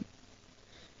I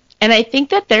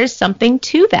think that there's something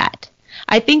to that.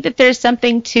 I think that there's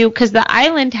something to, because the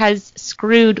island has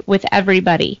screwed with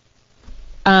everybody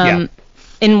in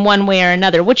one way or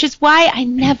another, which is why I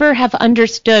never have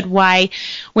understood why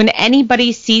when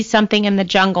anybody sees something in the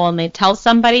jungle and they tell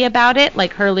somebody about it,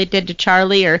 like Hurley did to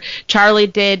Charlie or Charlie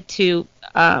did to,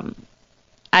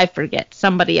 I forget,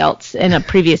 somebody else in a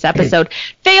previous episode,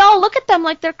 they all look at them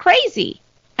like they're crazy.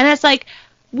 And it's like,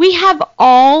 we have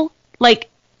all, like,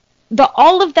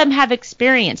 all of them have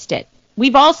experienced it.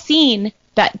 We've all seen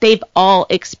that they've all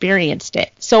experienced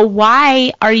it. So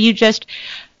why are you just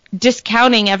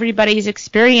discounting everybody's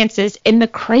experiences in the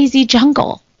crazy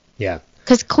jungle? Yeah.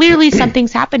 Because clearly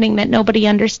something's happening that nobody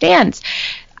understands.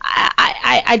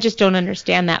 I just don't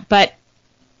understand that. But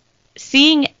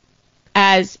seeing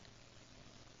as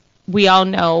we all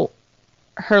know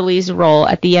Hurley's role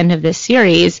at the end of this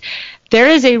series, there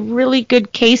is a really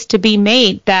good case to be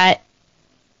made that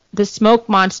the smoke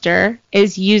monster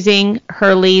is using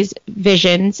Hurley's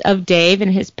visions of Dave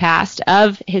and his past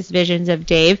of his visions of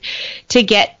Dave to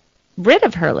get rid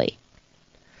of Hurley.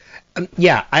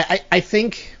 Yeah, I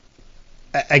think,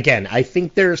 again, I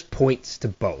think there's points to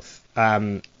both.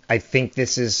 I think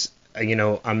this is,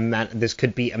 this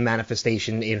could be a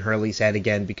manifestation in Hurley's head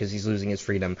again because he's losing his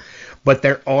freedom. But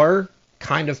there are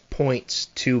kind of points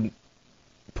to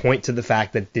point to the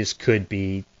fact that this could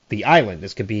be the island.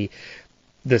 This could be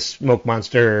the smoke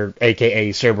monster,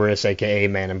 a.k.a. Cerberus, a.k.a.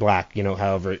 Man in Black,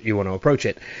 however you want to approach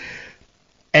it.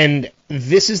 And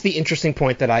this is the interesting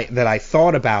point that I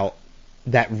thought about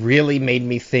that really made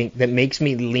me think, that makes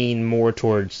me lean more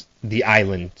towards the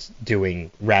island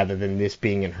doing rather than this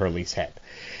being in Hurley's head.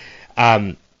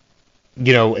 There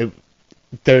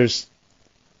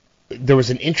was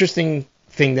an interesting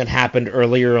thing that happened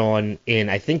earlier on in,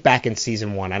 I think back in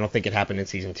season 1. I don't think it happened in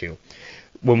season 2.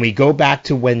 When we go back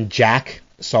to when Jack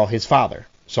saw his father,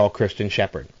 saw Christian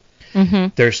Shepherd.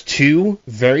 There's two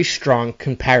very strong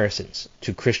comparisons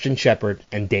to Christian Shepherd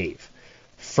and Dave.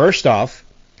 First off,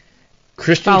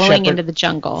 Christian Following Shepherd into the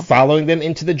jungle. following them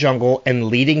into the jungle and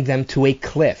leading them to a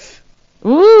cliff.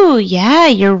 Ooh, yeah,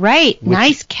 you're right.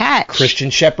 Nice catch. Christian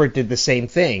Shepherd did the same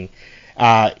thing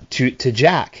to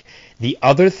Jack. The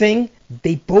other thing,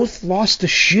 they both lost a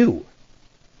shoe.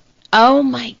 Oh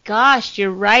my gosh,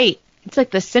 you're right. It's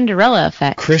like the Cinderella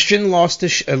effect. Christian lost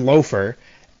a loafer,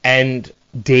 and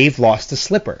Dave lost a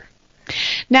slipper.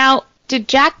 Now, did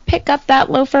Jack pick up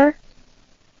that loafer?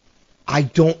 I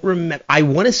don't remember. I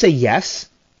want to say yes.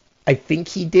 I think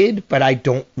he did, but I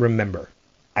don't remember.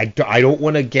 I don't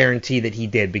want to guarantee that he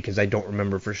did because I don't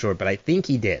remember for sure, but I think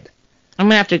he did. I'm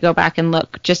going to have to go back and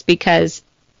look just because,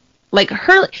 like,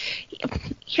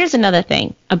 here's another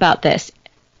thing about this.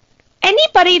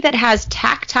 Anybody that has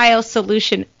tactile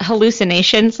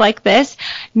hallucinations like this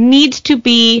needs to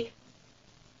be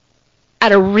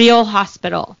at a real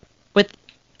hospital with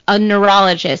a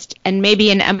neurologist and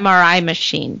maybe an MRI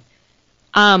machine.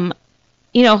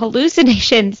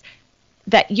 Hallucinations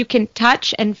that you can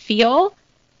touch and feel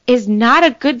is not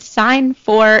a good sign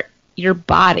for your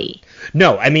body.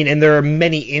 No, I mean, and there are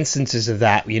many instances of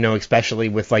that, especially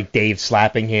with like Dave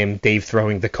slapping him, Dave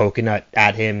throwing the coconut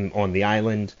at him on the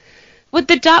island. With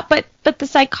but the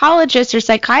psychologist or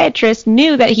psychiatrist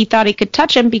knew that he thought he could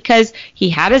touch him because he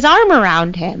had his arm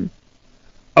around him.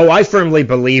 Oh, I firmly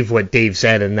believe what Dave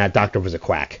said, and that doctor was a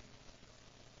quack.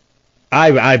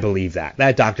 I believe that.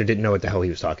 That doctor didn't know what the hell he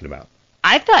was talking about.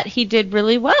 I thought he did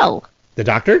really well. The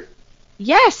doctor?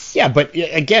 Yes. Yeah, but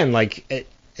again, like,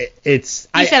 it's...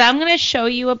 He said, I'm going to show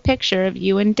you a picture of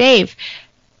you and Dave.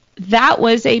 That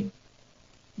was a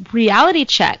reality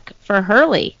check for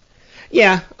Hurley.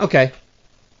 Yeah, okay.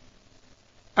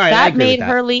 All right,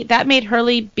 that made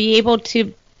Hurley be able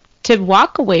to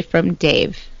walk away from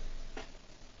Dave,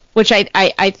 which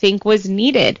I think was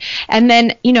needed. And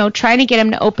then, trying to get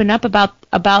him to open up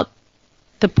about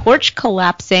the porch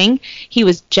collapsing. He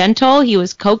was gentle, he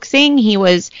was coaxing, he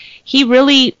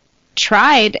really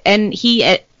tried, and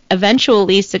he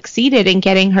eventually succeeded in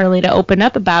getting Hurley to open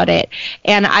up about it.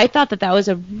 And I thought that was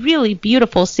a really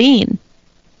beautiful scene.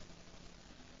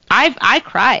 I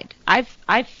cried.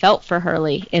 I felt for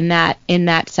Hurley in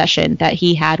that session that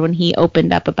he had when he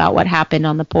opened up about what happened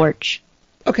on the porch.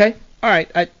 Okay. All right.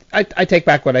 I take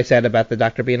back what I said about the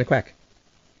doctor being a quack.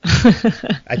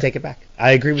 I take it back.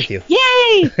 I agree with you.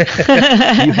 Yay!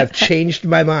 You have changed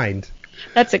my mind.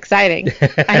 That's exciting.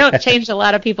 I don't change a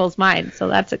lot of people's minds, so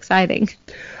that's exciting.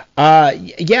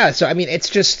 Yeah, so I mean, it's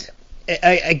just...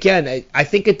 I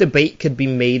think a debate could be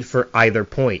made for either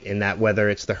point, in that whether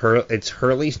it's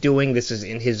Hurley's doing, this is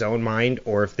in his own mind,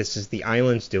 or if this is the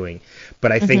island's doing.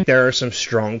 But I think there are some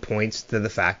strong points to the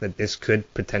fact that this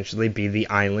could potentially be the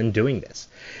island doing this.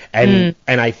 And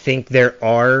I think there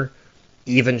are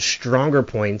even stronger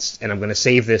points, and I'm going to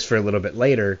save this for a little bit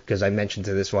later, because I mentioned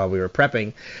to this while we were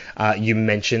prepping. You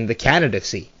mentioned the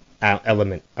candidacy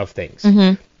element of things.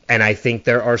 And I think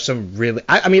there are some really...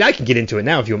 I mean, I can get into it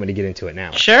now if you want me to get into it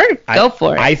now. Sure, go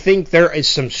for it. I think there is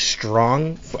some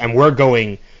strong... And we're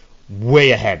going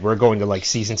way ahead. We're going to, like,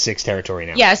 Season 6 territory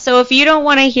now. Yeah, so if you don't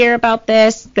want to hear about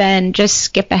this, then just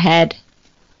skip ahead.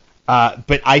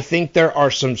 But I think there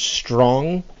are some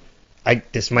strong...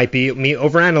 this might be me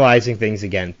overanalyzing things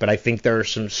again, but I think there are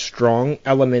some strong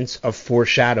elements of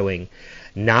foreshadowing,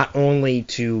 not only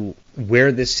to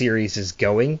where this series is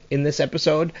going in this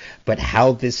episode, but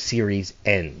how this series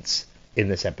ends in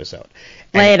this episode.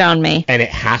 Lay it on me. And it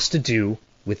has to do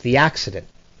with the accident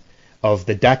of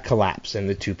the deck collapse and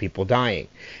the two people dying.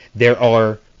 There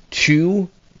are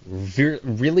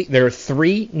there are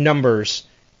three numbers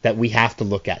that we have to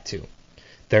look at too.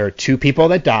 There are two people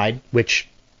that died, which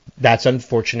that's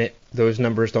unfortunate. Those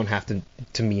numbers don't have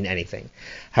to mean anything.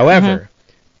 However,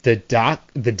 the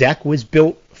deck was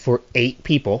built for 8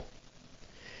 people,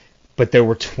 but there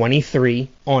were 23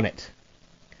 on it.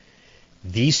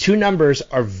 These two numbers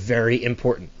are very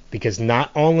important because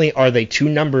not only are they two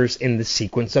numbers in the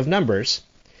sequence of numbers,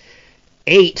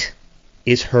 8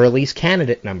 is Hurley's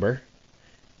candidate number,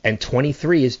 and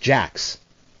 23 is Jack's.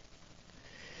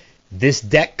 This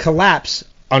deck collapsed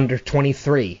under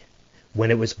 23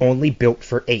 when it was only built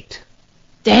for 8.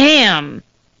 Damn!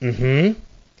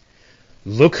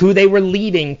 Look who they were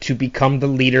leading to become the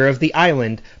leader of the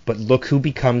island, but look who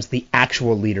becomes the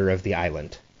actual leader of the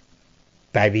island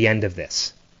by the end of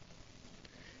this.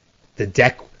 The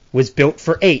deck was built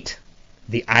for 8,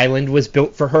 the island was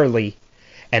built for Hurley,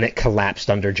 and it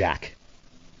collapsed under Jack.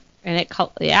 And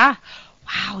yeah.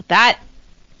 Wow,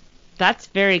 that's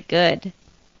very good.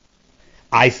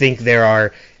 I think there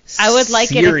are I would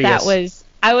like it if that was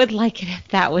I would like it if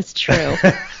that was true.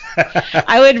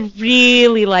 I would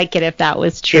really like it if that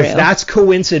was true. If that's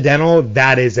coincidental,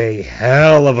 that is a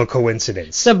hell of a coincidence.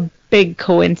 It's a big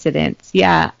coincidence.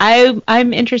 Yeah.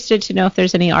 I'm interested to know if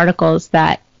there's any articles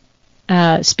that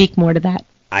speak more to that.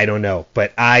 I don't know,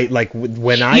 but I like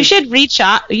when I. You should reach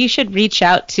out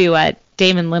to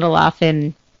Damon Lindelof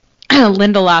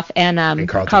and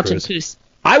Carlton Cuse.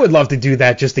 I would love to do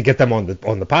that just to get them on the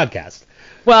podcast.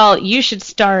 Well, you should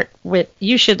start with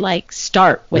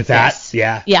that. This.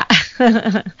 Yeah. Yeah.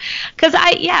 Because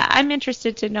I'm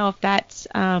interested to know if that's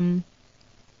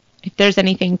if there's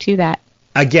anything to that.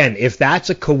 Again, if that's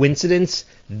a coincidence,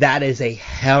 that is a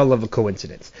hell of a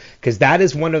coincidence. Because that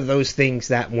is one of those things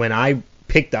that when I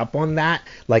picked up on that,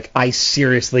 like, I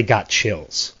seriously got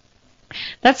chills.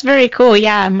 That's very cool.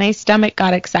 Yeah, my stomach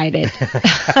got excited.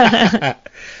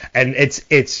 And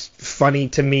it's funny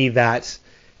to me that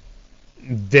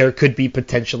there could be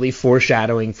potentially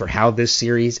foreshadowing for how this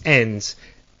series ends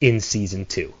in season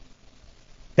 2.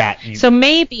 So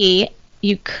maybe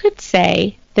you could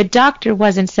say the Doctor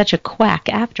wasn't such a quack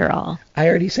after all. I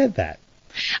already said that.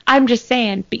 I'm just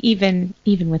saying, but even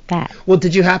with that. Well,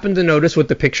 did you happen to notice what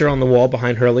the picture on the wall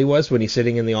behind Hurley was when he's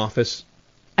sitting in the office?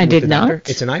 I did not.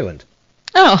 Doctor? It's an island.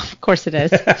 Oh, of course it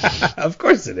is. Of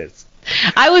course it is.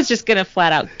 I was just going to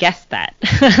flat out guess that,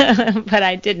 but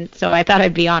I didn't, so I thought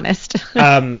I'd be honest.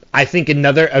 I think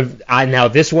now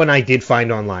this one I did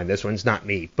find online. This one's not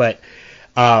me, but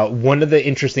one of the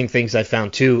interesting things I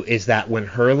found too is that when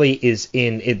Hurley is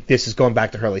this is going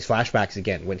back to Hurley's flashbacks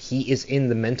again, when he is in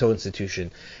the mental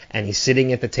institution and he's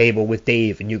sitting at the table with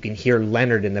Dave and you can hear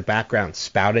Leonard in the background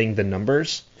spouting the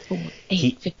numbers. 4,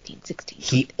 8, 15, 16.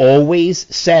 He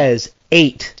always says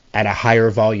 8 at a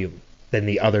higher volume than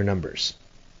the other numbers.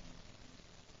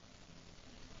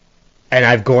 And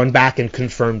I've gone back and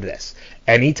confirmed this.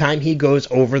 Anytime he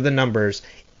goes over the numbers,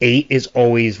 8 is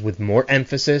always with more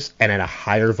emphasis and at a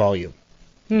higher volume.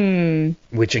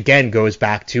 Which again goes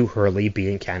back to Hurley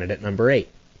being candidate number 8.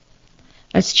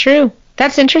 That's true.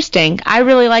 That's interesting. I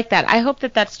really like that. I hope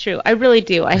that that's true. I really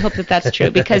do. I hope that that's true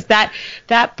because that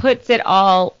puts it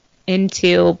all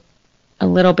into a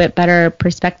little bit better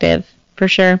perspective for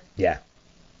sure. Yeah.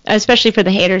 Especially for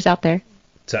the haters out there.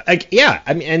 So yeah,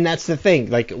 I mean, and that's the thing.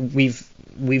 Like we've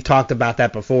talked about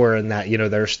that before, and that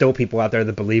there are still people out there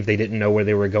that believe they didn't know where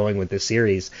they were going with this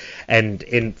series. And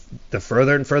in the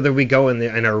further and further we go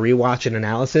in our rewatch and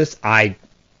analysis, I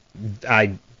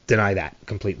deny that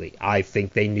completely. I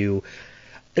think they knew.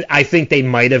 I think they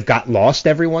might have got lost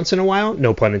every once in a while,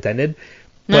 no pun intended.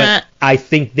 But I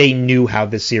think they knew how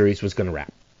this series was going to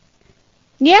wrap.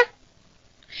 Yeah.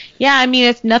 Yeah, I mean,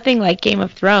 it's nothing like Game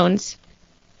of Thrones.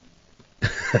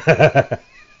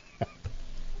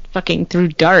 Fucking threw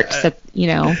darts at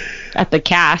the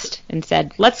cast and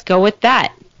said, let's go with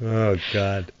that. Oh,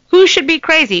 God. Who should be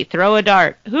crazy? Throw a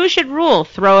dart. Who should rule?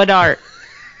 Throw a dart.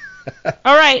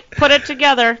 All right, put it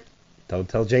together. Don't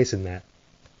tell Jason that.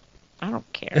 I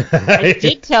don't care. I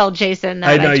did tell Jason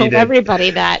that. I told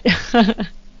everybody that.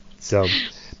 So,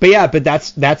 but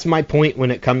that's my point when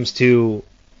it comes to.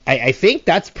 I think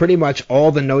that's pretty much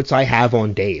all the notes I have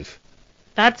on Dave.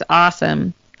 That's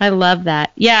awesome. I love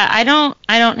that. Yeah, I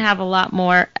don't have a lot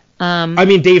more. I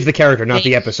mean, Dave the character, not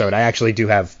the episode. I actually do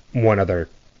have one other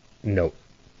note.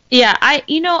 Yeah, I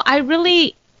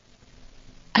really.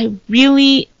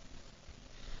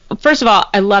 First of all,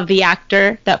 I love the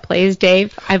actor that plays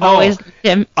Dave. I've always loved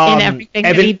him in everything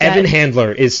that he does. Evan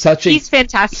Handler is he's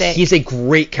fantastic. He's a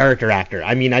great character actor.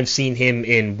 I mean, I've seen him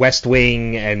in West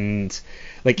Wing and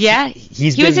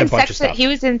he's been in a bunch of stuff. He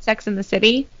was in Sex and the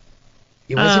City.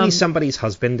 Wasn't he somebody's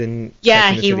husband in Yeah, Sex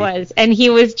and the City? Was. And he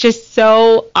was just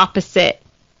so opposite.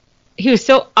 He was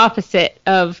so opposite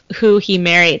of who he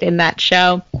married in that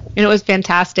show. And it was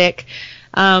fantastic.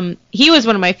 He was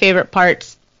one of my favorite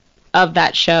parts of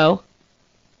that show.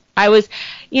 I was,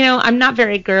 I'm not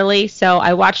very girly, so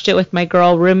I watched it with my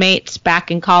girl roommates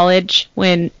back in college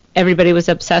when everybody was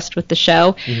obsessed with the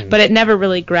show, but it never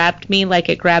really grabbed me like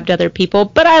it grabbed other people.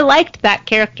 But I liked that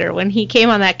character. When he came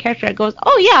on that character, I goes,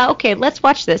 oh yeah, okay, let's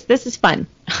watch this. This is fun.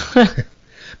 But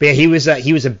yeah, he was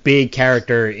a big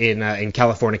character in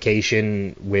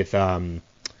Californication with oh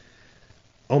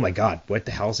my God, what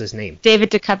the hell's his name?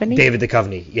 David Duchovny. David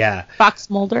Duchovny, yeah. Fox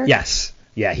Mulder. Yes.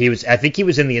 Yeah, I think he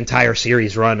was in the entire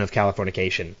series run of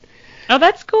Californication. Oh,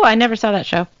 that's cool. I never saw that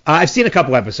show. I've seen a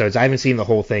couple episodes. I haven't seen the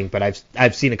whole thing, but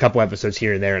I've seen a couple episodes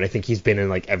here and there, and I think he's been in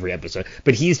like every episode.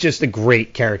 But he's just a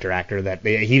great character actor.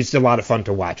 He's a lot of fun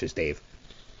to watch as Dave.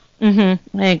 I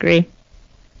agree.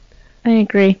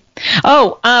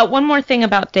 Oh, one more thing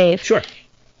about Dave. Sure.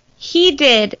 He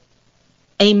did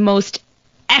a most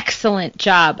excellent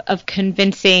job of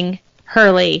convincing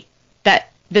Hurley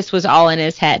that this was all in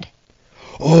his head.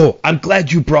 Oh, I'm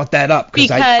glad you brought that up because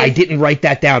Because- I didn't write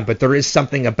that down, but there is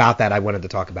something about that I wanted to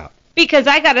talk about. Because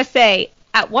I gotta say,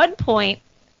 at one point,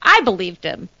 I believed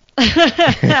him.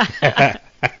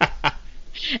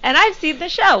 And I've seen the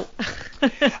show.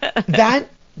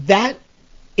 That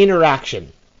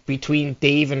interaction between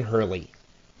Dave and Hurley,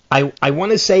 I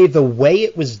want to say the way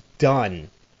it was done,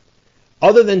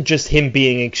 other than just him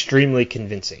being extremely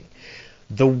convincing,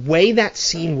 the way that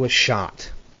scene was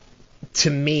shot, to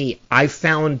me, I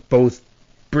found both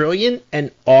brilliant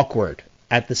and awkward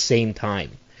at the same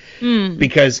time.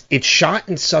 Because it's shot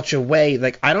in such a way,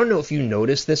 like, I don't know if you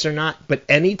noticed this or not, but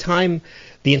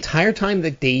the entire time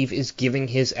that Dave is giving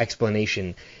his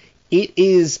explanation, it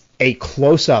is a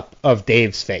close-up of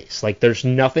Dave's face. Like, there's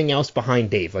nothing else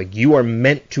behind Dave. Like, you are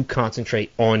meant to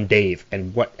concentrate on Dave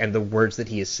and the words that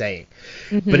he is saying.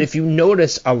 Mm-hmm. But if you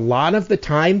notice, a lot of the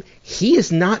time, he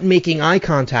is not making eye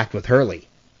contact with Hurley.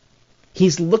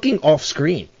 He's looking off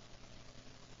screen.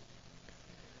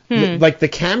 Like, the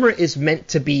camera is meant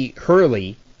to be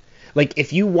Hurley. Like,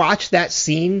 if you watch that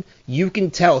scene, you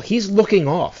can tell he's looking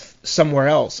off somewhere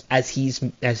else as he's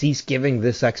giving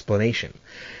this explanation.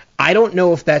 I don't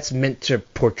know if that's meant to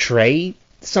portray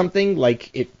something,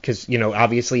 like, because, you know,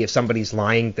 obviously if somebody's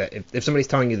lying, if somebody's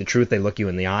telling you the truth, they look you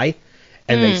in the eye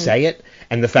and they say it.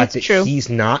 And the fact That's that true. he's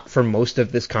not for most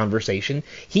of this conversation,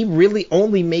 he really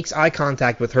only makes eye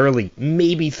contact with Hurley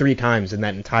maybe 3 times in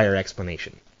that entire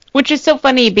explanation. Which is so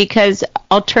funny because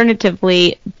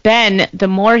alternatively, Ben, the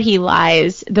more he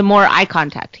lies, the more eye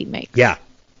contact he makes. Yeah.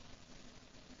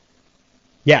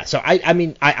 Yeah, so I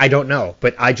mean, I don't know,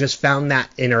 but I just found that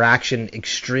interaction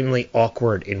extremely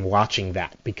awkward in watching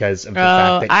that because of the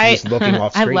fact that he's looking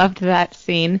off screen. I loved that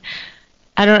scene.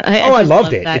 I I loved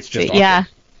loved it. that It's just scene. Yeah.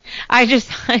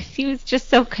 He was just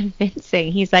so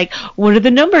convincing. He's like, "What are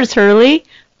the numbers, Hurley?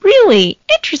 Really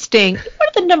interesting.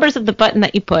 What are the numbers of the button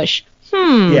that you push?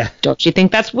 Yeah. Don't you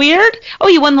think that's weird? Oh,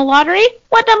 you won the lottery?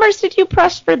 What numbers did you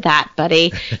press for that,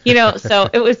 buddy?" You know, so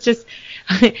it was just,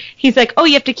 he's like, "Oh,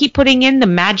 you have to keep putting in the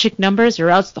magic numbers or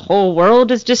else the whole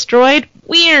world is destroyed?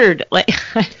 Weird." Like,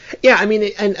 Yeah, I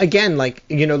mean, and again, like,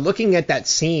 you know, looking at that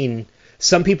scene,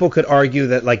 some people could argue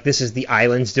that, like, this is the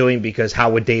island's doing because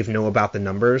how would Dave know about the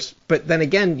numbers? But then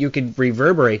again, you could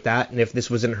reverberate that, and if this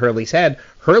was in Hurley's head,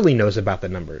 Hurley knows about the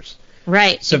numbers.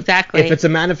 right, So exactly. if it's a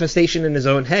manifestation in his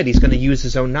own head, he's going to use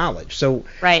his own knowledge. So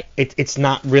Right. it's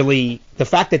not really, the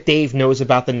fact that Dave knows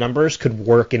about the numbers could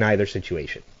work in either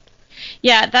situation.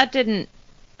 Yeah, that didn't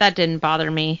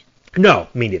bother me. No,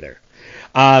 me neither.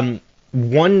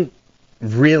 One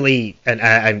really, and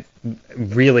I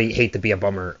really hate to be a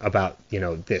bummer about, you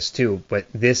know, this too, but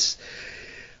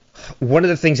one of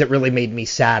the things that really made me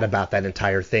sad about that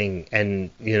entire thing,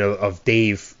 and, you know, of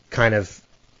Dave kind of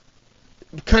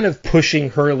pushing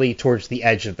Hurley towards the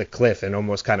edge of the cliff and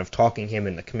almost kind of talking him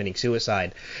into committing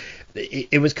suicide.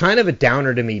 It was kind of a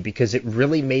downer to me because it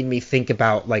really made me think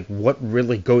about, like, what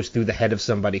really goes through the head of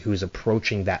somebody who's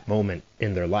approaching that moment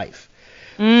in their life.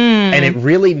 And it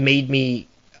really made me,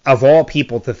 of all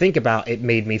people to think about, it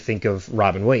made me think of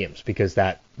Robin Williams, because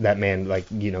that man, like,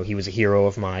 you know, he was a hero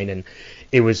of mine, and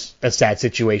it was a sad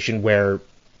situation where,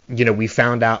 you know, we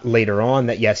found out later on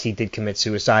that, yes, he did commit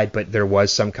suicide, but there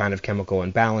was some kind of chemical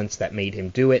imbalance that made him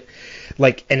do it.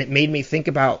 Like, and it made me think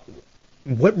about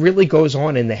what really goes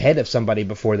on in the head of somebody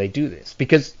before they do this.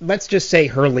 Because let's just say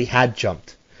Hurley had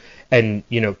jumped and,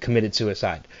 you know, committed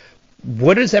suicide.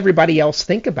 What does everybody else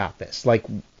think about this? Like,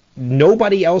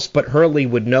 nobody else but Hurley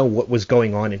would know what was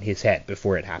going on in his head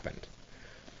before it happened.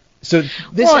 So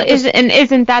this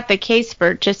isn't that the case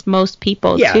for just most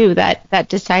people Yeah. too that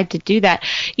decide to do that?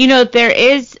 You know, there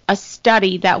is a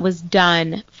study that was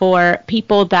done for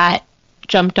people that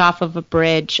jumped off of a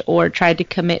bridge or tried to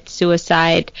commit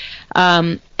suicide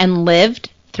and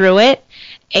lived through it,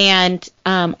 and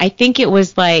I think it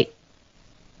was a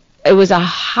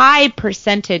high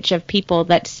percentage of people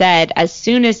that said as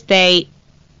soon as they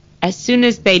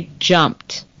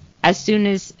jumped, as soon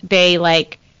as they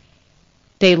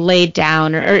laid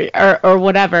down or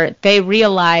whatever, they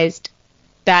realized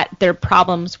that their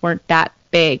problems weren't that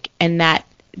big and that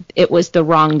it was the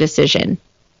wrong decision.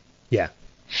 Yeah.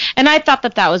 And I thought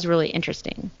that was really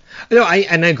interesting. No, I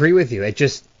agree with you. It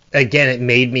just, again, it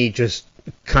made me just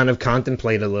kind of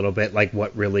contemplate a little bit, like,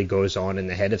 what really goes on in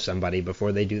the head of somebody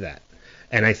before they do that.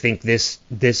 And I think this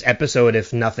episode,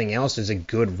 if nothing else, is a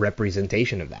good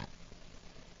representation of that.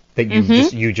 That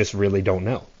you just really don't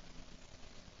know.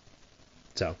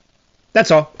 So,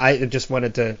 that's all. I just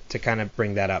wanted to kind of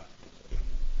bring that up.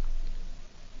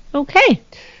 Okay.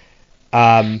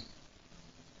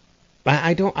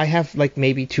 I don't. I have like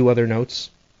maybe 2 other notes.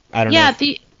 I don't know.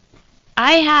 Yeah,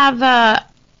 I have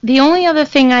the only other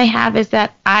thing I have is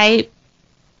that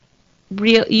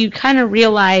you kind of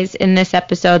realize in this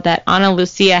episode that Ana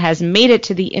Lucia has made it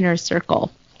to the inner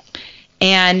circle,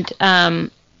 and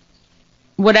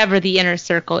whatever the inner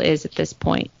circle is at this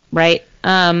point, right?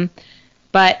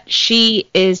 But she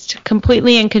is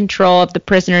completely in control of the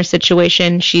prisoner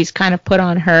situation. She's kind of put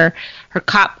on her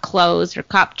cop clothes, her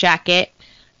cop jacket,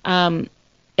 and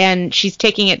she's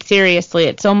taking it seriously.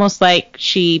 It's almost like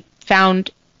she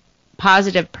found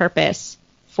positive purpose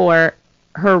for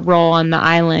her role on the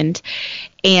island,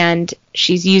 and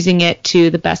she's using it to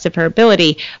the best of her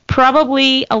ability.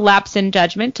 Probably a lapse in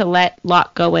judgment to let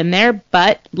Locke go in there,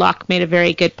 but Locke made a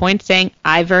very good point saying,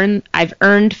 I've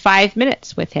earned 5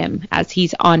 minutes with him as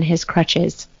he's on his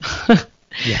crutches.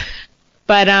 Yeah.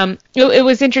 But it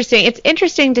was interesting. It's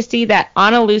interesting to see that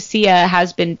Ana Lucia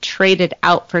has been traded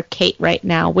out for Kate right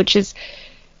now, which is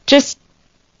just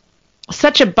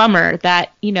such a bummer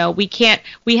that,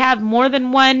 we have more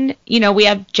than one, we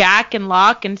have Jack and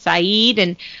Locke and Saeed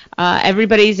and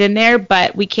everybody's in there,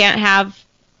 but we can't have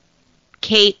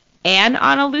Kate and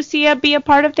Ana Lucia be a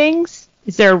part of things.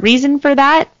 Is there a reason for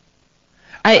that?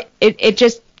 It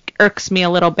just irks me a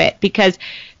little bit because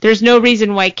there's no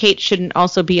reason why Kate shouldn't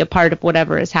also be a part of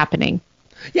whatever is happening.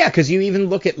 Yeah, because you even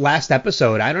look at last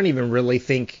episode, I don't even really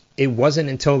think it wasn't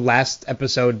until last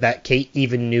episode that Kate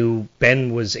even knew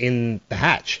Ben was in the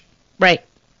hatch. Right.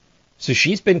 So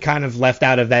she's been kind of left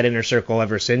out of that inner circle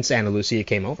ever since Ana Lucia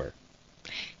came over.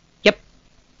 Yep.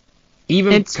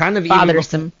 It's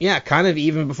bothersome.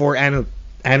 Even before Ana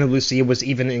Lucia was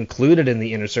even included in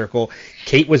the inner circle,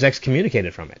 Kate was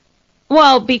excommunicated from it.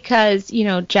 Well, because,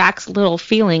 Jack's little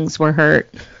feelings were hurt.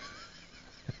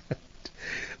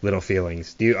 Little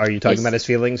feelings. Are you talking about his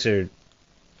feelings, or do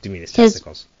you mean his His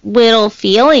testicles? little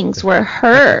feelings were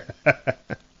hurt.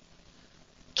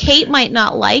 Kate might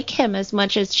not like him as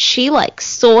much as she likes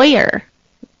Sawyer.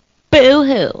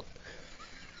 Boo-hoo.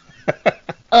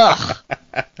 Ugh.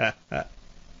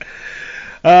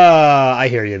 I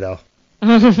hear you, though.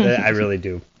 I really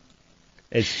do.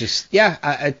 It's just,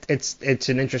 it's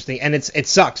an interesting, and it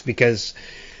sucks because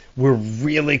we're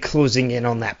really closing in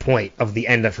on that point of the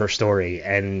end of her story,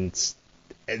 and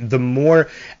the more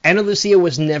Ana Lucia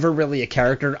was never really a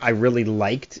character I really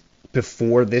liked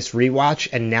before this rewatch,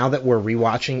 and now that we're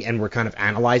rewatching and we're kind of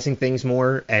analyzing things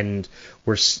more and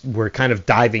we're kind of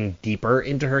diving deeper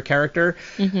into her character,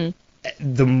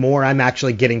 the more I'm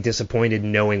actually getting disappointed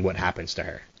knowing what happens to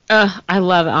her. I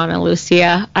love Ana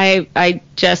Lucia. I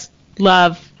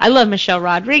love Michelle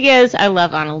Rodriguez. I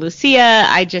love Ana Lucia.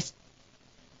 I just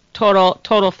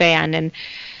total fan, and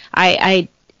I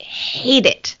hate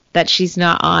it that she's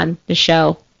not on the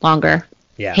show longer.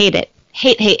 Yeah. Hate it.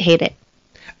 Hate it.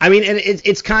 I mean, and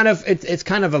it's kind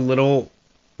of a little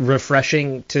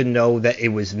refreshing to know that it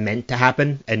was meant to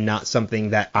happen and not something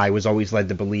that I was always led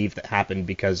to believe that happened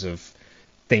because of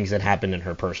things that happened in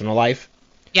her personal life.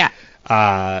 Yeah.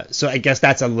 So I guess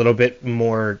that's a little bit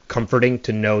more comforting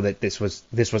to know that this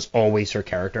was always her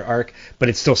character arc, but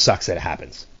it still sucks that it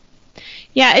happens.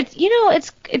 Yeah,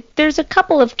 there's a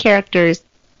couple of characters,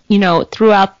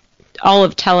 throughout all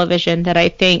of television that I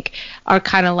think are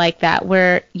kind of like that,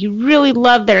 where you really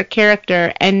love their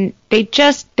character and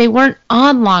they weren't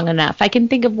on long enough. I can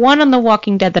think of one on The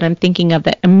Walking Dead that I'm thinking of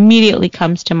that immediately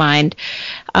comes to mind.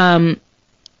 And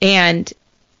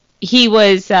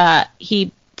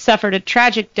he suffered a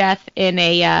tragic death in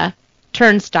a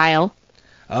turnstile.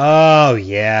 Oh,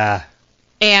 yeah.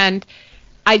 And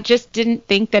I just didn't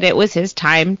think that it was his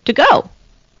time to go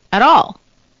at all.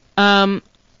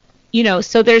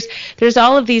 So there's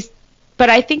all of these, but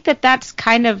I think that that's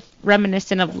kind of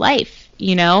reminiscent of life,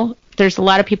 There's a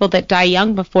lot of people that die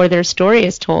young before their story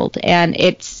is told, and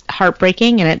it's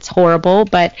heartbreaking and it's horrible,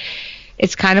 but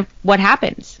it's kind of what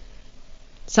happens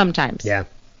sometimes. Yeah.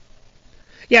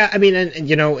 Yeah, I mean, and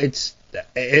it's,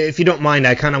 if you don't mind,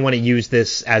 I kind of want to use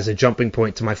this as a jumping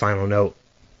point to my final note.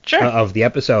 Sure. Of the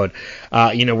episode.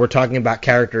 We're talking about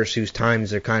characters whose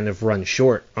times are kind of run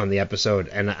short on the episode,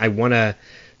 and I want to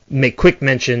make quick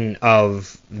mention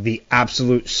of the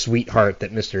absolute sweetheart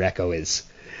that Mr. Echo is.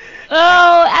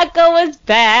 Oh, Echo is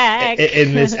back!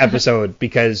 In this episode,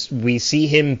 because we see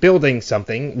him building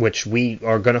something, which we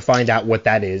are going to find out what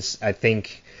that is. I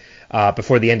think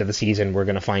before the end of the season, we're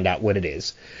going to find out what it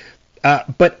is.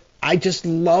 But I just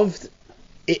loved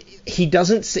it.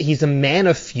 He's a man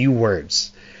of few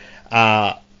words.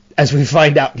 As we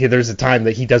find out, there's a time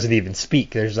that he doesn't even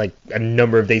speak. There's like a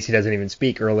number of days he doesn't even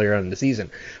speak earlier on in the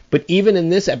season. But even in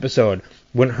this episode,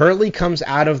 when Hurley comes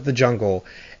out of the jungle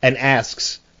and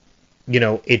asks,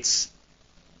 it's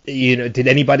did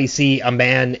anybody see a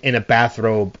man in a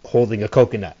bathrobe holding a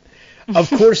coconut? Of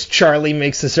course, Charlie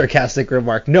makes the sarcastic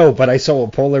remark, no, but I saw a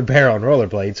polar bear on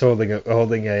rollerblades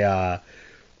holding a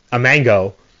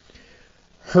mango.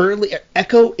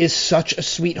 Echo is such a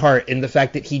sweetheart in the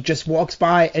fact that he just walks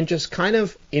by and just kind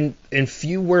of, in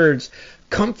few words,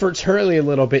 comforts Hurley a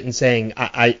little bit in saying,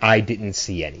 I didn't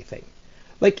see anything.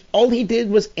 Like, all he did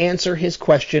was answer his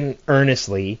question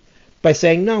earnestly by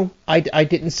saying, no, I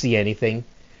didn't see anything.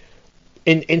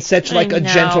 In such, like, a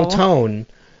gentle tone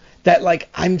that, like,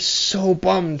 I'm so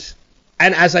bummed,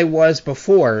 and as I was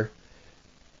before,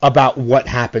 about what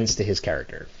happens to his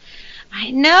character.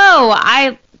 I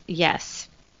know. Yes.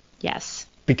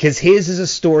 Because his is a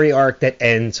story arc that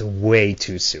ends way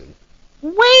too soon.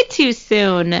 Way too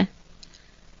soon.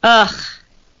 Ugh.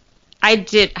 I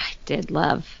did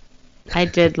love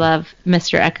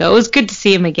Mr. Echo. It was good to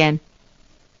see him again.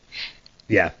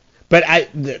 Yeah. But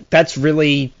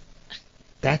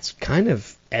that's kind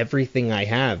of everything I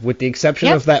have. With the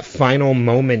exception of that final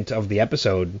moment of the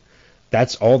episode,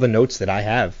 that's all the notes that I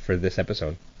have for this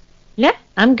episode. Yeah,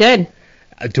 I'm good.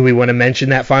 Do we want to mention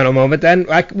that final moment then?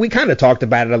 We kind of talked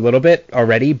about it a little bit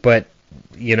already, but,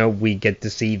 we get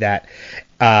to see that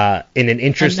in an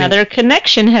interesting... Another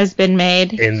connection has been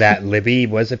made. In that Libby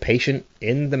was a patient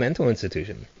in the mental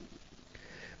institution.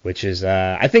 Which is,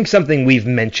 I think, something we've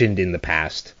mentioned in the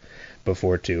past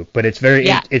before, too. But it's very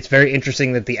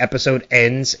interesting that the episode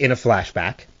ends in a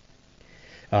flashback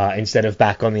instead of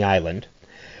back on the island.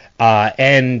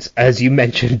 And as you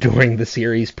mentioned during the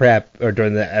series prep, or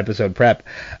during the episode prep,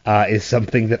 is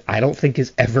something that I don't think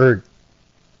is ever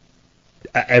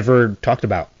talked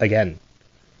about again.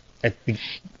 I think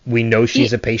we know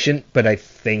she's a patient, but I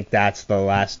think that's the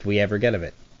last we ever get of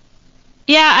it.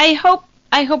 Yeah,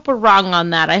 I hope we're wrong on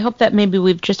that. I hope that maybe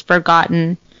we've just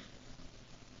forgotten.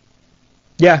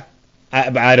 Yeah,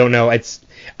 I don't know.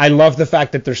 I love the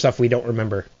fact that there's stuff we don't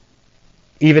remember.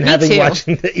 Even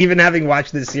having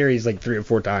watched this series like 3 or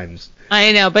 4 times.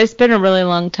 I know, but it's been a really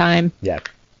long time. Yeah.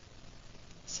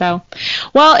 So,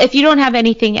 well, if you don't have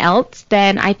anything else,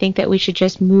 then I think that we should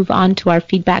just move on to our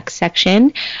feedback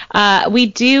section. We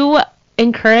do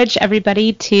encourage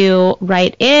everybody to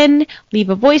write in,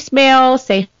 leave a voicemail,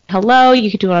 say hello.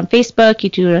 You can do it on Facebook. You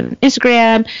can do it on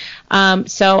Instagram.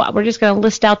 So we're just going to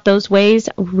list out those ways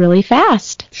really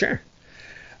fast. Sure.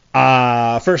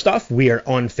 First off, we are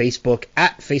on Facebook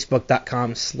at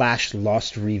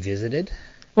facebook.com/Lost Revisited.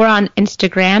 We're on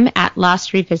Instagram at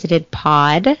Lost Revisited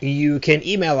Pod. You can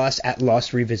email us at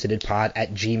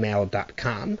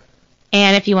lostrevisited@gmail.com.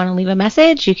 And if you want to leave a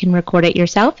message, you can record it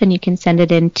yourself and you can send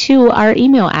it in to our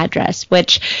email address,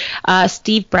 which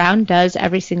Steve Brown does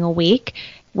every single week,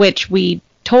 which we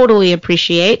totally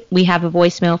appreciate. We have a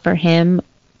voicemail for him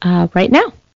right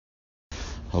now.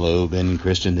 Hello, Ben and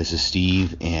Kristen. This is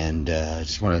Steve, and I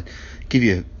just want to give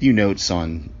you a few notes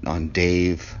on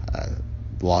Dave,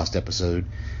 Lost episode.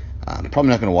 I'm probably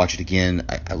not going to watch it again.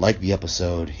 I like the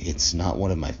episode. It's not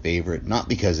one of my favorite, not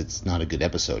because it's not a good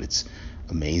episode. It's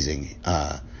amazing.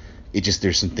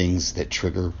 There's some things that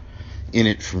trigger in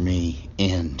it for me,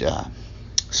 and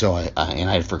so I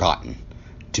had forgotten.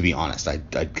 To be honest,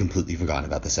 I'd completely forgotten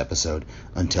about this episode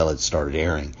until it started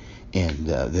airing, and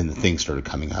then the things started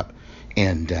coming up.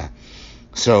 And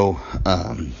so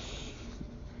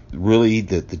really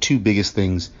the 2 biggest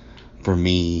things for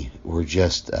me were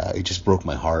just, it just broke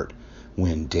my heart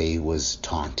when Dave was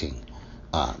taunting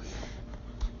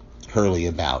Hurley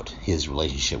about his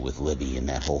relationship with Libby and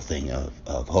that whole thing of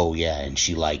oh yeah, and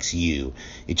she likes you.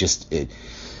 It just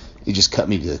cut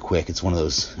me to the quick. It's one of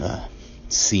those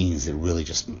scenes that really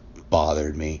just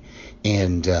bothered me.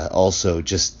 And also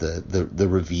just the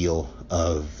reveal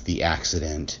of the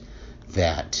accident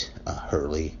that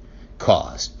Hurley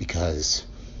caused, because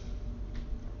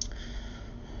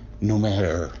no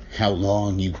matter how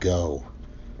long you go,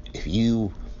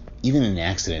 even in an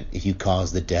accident, if you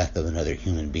cause the death of another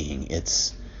human being,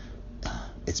 it's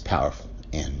powerful.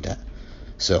 And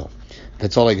so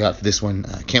that's all I got for this one.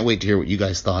 Can't wait to hear what you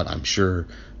guys thought. I'm sure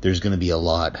there's going to be a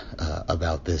lot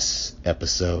about this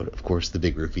episode. Of course, the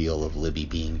big reveal of Libby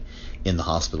being in the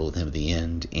hospital with him at the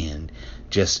end, and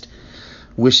just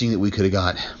wishing that we could have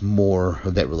got more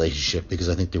of that relationship, because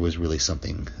I think there was really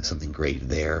something great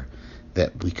there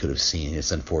that we could have seen.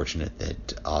 It's unfortunate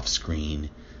that off-screen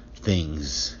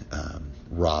things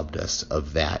robbed us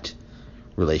of that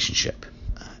relationship.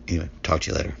 Anyway, talk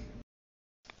to you later.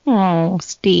 Oh,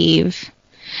 Steve.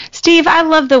 Steve, I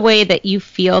love the way that you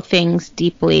feel things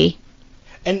deeply.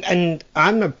 And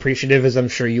I'm appreciative, as I'm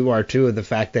sure you are too, of the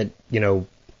fact that,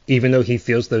 even though he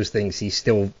feels those things, he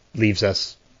still leaves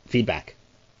us feedback.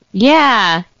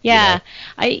 Yeah. You know?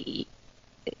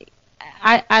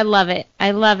 I love it.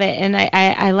 I love it, and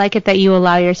I like it that you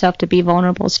allow yourself to be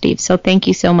vulnerable, Steve. So thank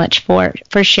you so much for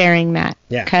sharing that.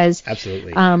 Yeah, Cause,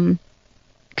 absolutely.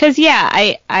 Because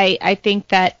I think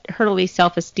that Hurley's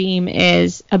self-esteem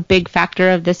is a big factor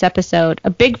of this episode.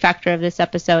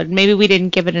 Maybe we didn't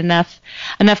give it enough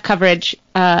coverage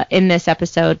in this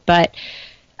episode, but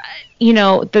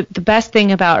the best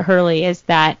thing about Hurley is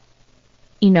that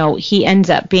he ends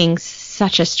up being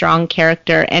such a strong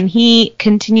character, and he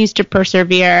continues to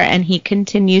persevere, and he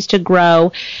continues to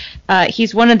grow.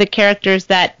 He's one of the characters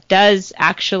that does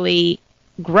actually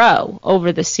grow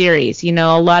over the series.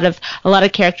 A lot of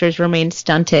characters remain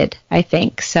stunted, I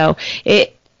think. So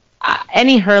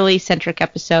any Hurley centric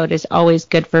episode is always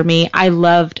good for me. I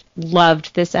loved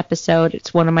this episode.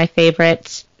 It's one of my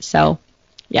favorites. So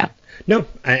yeah. No,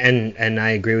 and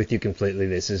I agree with you completely.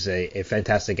 This is a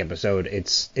fantastic episode.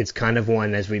 It's kind of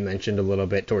one, as we mentioned a little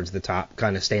bit towards the top,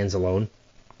 kind of stands alone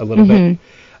a little bit,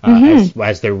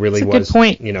 as there really was. Good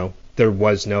point. There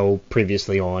was no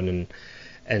previously on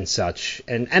and such,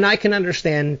 and I can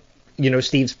understand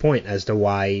Steve's point as to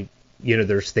why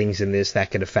there's things in this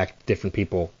that could affect different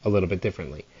people a little bit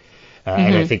differently,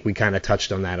 and I think we kind of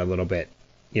touched on that a little bit,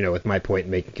 with my point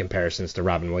making comparisons to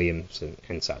Robin Williams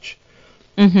and such.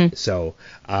 Mm-hmm. So,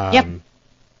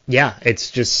 yeah,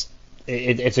 it's just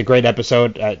it's a great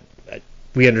episode.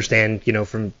 We understand,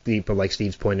 from people like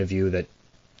Steve's point of view that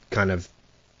kind of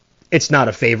it's not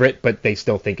a favorite, but they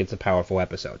still think it's a powerful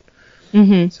episode.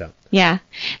 Mm-hmm. So yeah,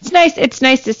 it's nice. It's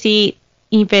nice to see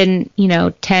even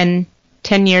 10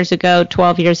 years ago,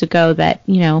 12 years ago that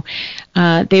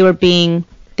they were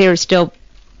still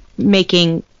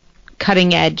making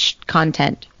cutting edge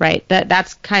content, right?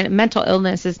 That's kind of, mental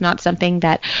illness is not something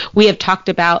that we have talked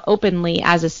about openly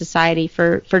as a society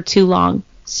for too long.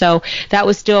 So that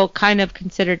was still kind of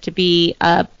considered to be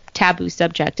a taboo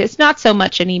subject. It's not so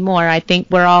much anymore. I think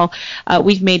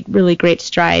we've made really great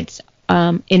strides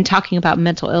in talking about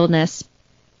mental illness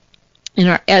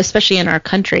especially in our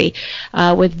country,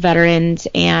 with veterans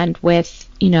and with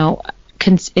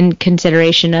in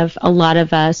consideration of a lot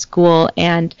of school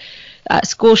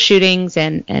shootings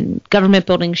and government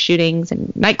building shootings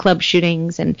and nightclub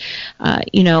shootings, and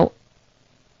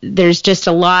there's just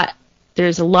a lot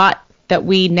that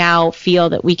we now feel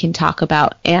that we can talk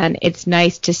about, and it's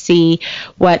nice to see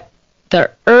what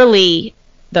the early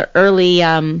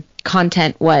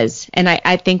content was, and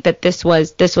I think that this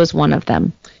was one of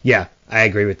them. Yeah, I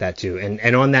agree with that too.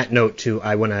 And on that note too,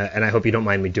 I want to, and I hope you don't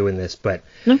mind me doing this, but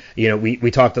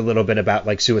we talked a little bit about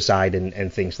like suicide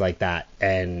and things like that.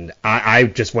 And I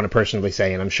just want to personally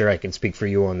say, and I'm sure I can speak for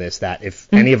you on this, that if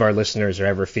any of our listeners are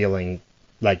ever feeling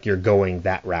like you're going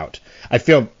that route, I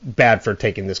feel bad for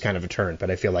taking this kind of a turn,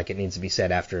 but I feel like it needs to be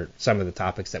said after some of the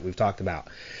topics that we've talked about,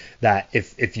 that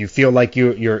if you feel like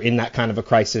you're in that kind of a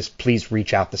crisis, please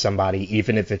reach out to somebody,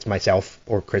 even if it's myself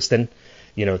or Kristen,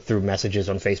 through messages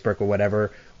on Facebook or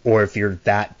whatever, or if you're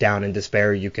that down in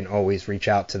despair, you can always reach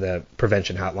out to the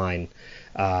prevention hotline,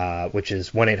 which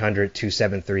is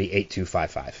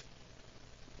 1-800-273-8255.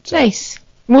 So, nice.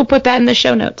 We'll put that in the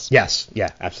show notes. Yes.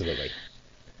 Yeah, absolutely.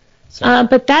 So.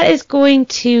 But that is going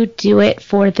to do it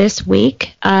for this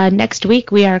week. Next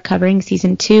week, we are covering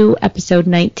Season 2, Episode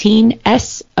 19,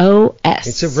 SOS.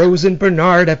 It's a Rose and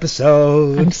Bernard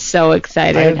episode. I'm so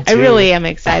excited. I really am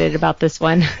excited about this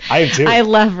one. I am too. I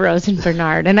love Rose and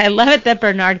Bernard, and I love it that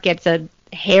Bernard gets a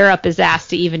hair up his ass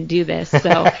to even do this.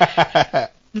 So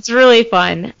it's really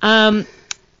fun.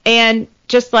 And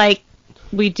just like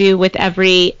we do with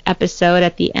every episode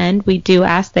at the end, we do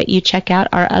ask that you check out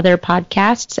our other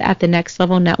podcasts at the Next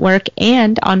Level Network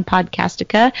and on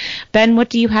Podcastica. Ben, what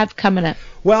do you have coming up?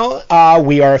 Well,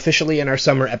 we are officially in our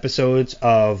summer episodes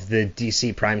of the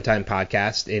DC Primetime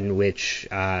Podcast, in which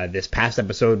this past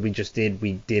episode we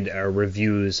did our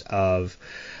reviews of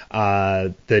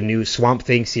the new Swamp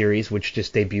Thing series, which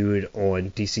just debuted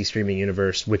on DC Streaming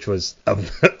Universe, which was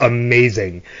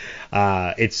amazing.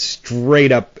 It's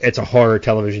straight up, it's a horror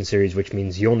television series, which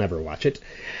means you'll never watch it.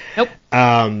 Nope.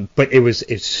 But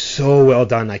it's so well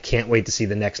done. I can't wait to see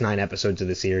the next 9 episodes of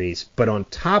the series. But on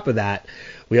top of that,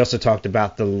 we also talked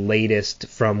about the latest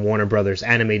from Warner Brothers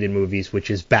animated movies, which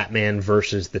is Batman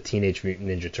versus the Teenage Mutant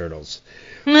Ninja Turtles,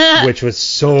 which was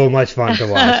so much fun to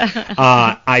watch.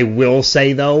 I will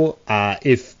say, though,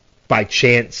 if by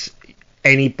chance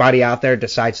anybody out there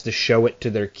decides to show it to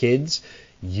their kids,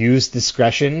 use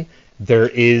discretion. There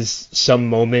is some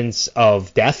moments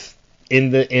of death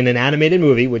in an animated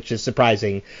movie, which is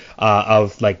surprising,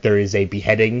 of like there is a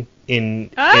beheading in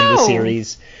the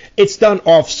series. It's done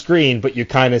off screen, but you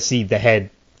kind of see the head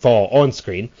fall on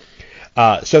screen.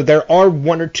 So there are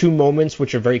one or two moments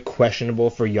which are very questionable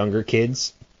for younger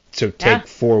kids, so take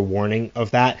forewarning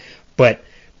of that. But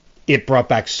it brought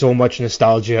back so much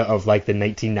nostalgia of like the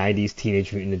 1990s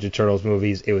Teenage Mutant Ninja Turtles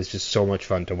movies. It was just so much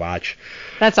fun to watch.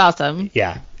 That's awesome.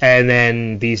 Yeah. And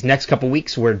then these next couple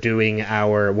weeks, we're doing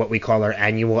our what we call our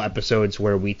annual episodes,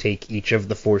 where we take each of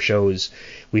the 4 shows,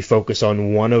 we focus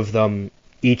on one of them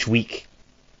each week,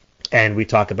 and we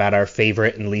talk about our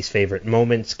favorite and least favorite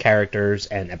moments, characters,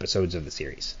 and episodes of the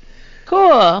series.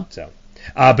 Cool. So,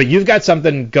 but you've got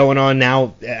something going on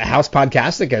now. House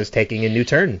Podcastica is taking a new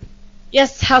turn.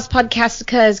 Yes, House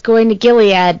Podcastica is going to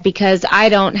Gilead because I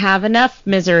don't have enough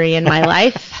misery in my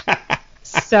life.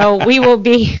 So we will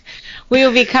be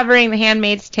covering The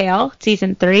Handmaid's Tale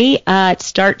season 3. It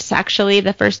starts actually.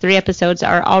 The first 3 episodes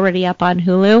are already up on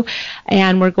Hulu,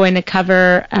 and we're going to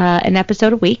cover an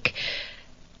episode a week.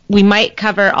 We might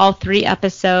cover all 3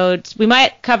 episodes. We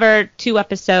might cover 2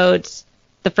 episodes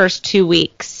the first 2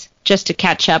 weeks just to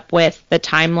catch up with the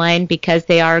timeline, because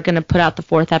they are going to put out the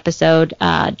 4th episode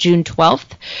June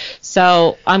 12th.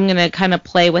 So I'm going to kind of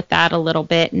play with that a little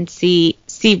bit and see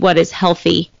what is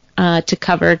healthy to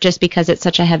cover, just because it's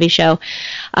such a heavy show.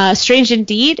 Strange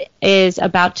Indeed is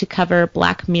about to cover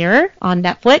Black Mirror on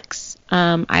Netflix.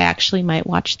 I actually might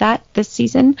watch that this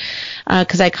season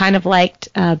because I kind of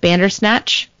liked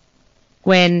Bandersnatch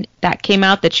when that came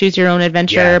out, the Choose Your Own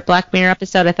Adventure Black Mirror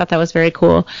episode. I thought that was very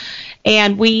cool.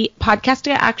 And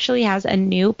Podcastica actually has a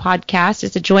new podcast.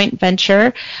 It's a joint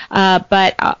venture,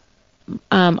 but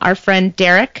our friend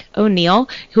Derek O'Neill,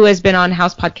 who has been on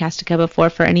House Podcastica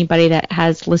before, for anybody that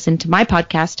has listened to my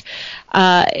podcast,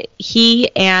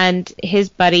 he and his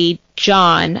buddy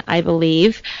John, I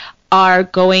believe, are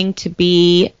going to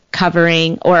be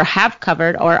covering, or have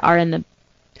covered, or are in the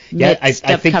midst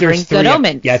of covering Good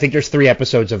Omens. Yeah, I think there's 3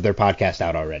 episodes of their podcast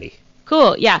out already.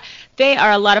 Cool, yeah. They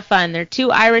are a lot of fun. They're 2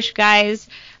 Irish guys,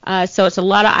 so it's a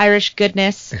lot of Irish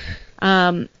goodness.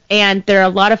 And they're a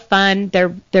lot of fun.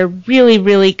 They're really,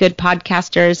 really good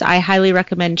podcasters. I highly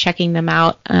recommend checking them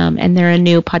out. And they're a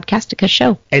new Podcastica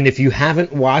show. And if you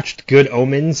haven't watched Good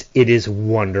Omens, it is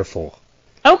wonderful.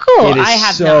 Oh, cool. It is I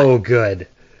have so not. good.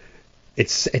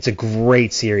 It's a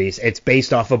great series. It's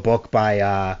based off a book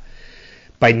by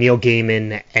Neil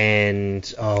Gaiman and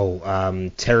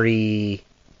Terry.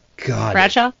 God.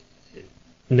 Bradshaw?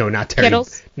 No, not Terry.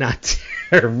 Kittles? Not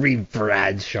Terry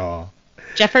Bradshaw.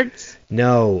 Jeffords?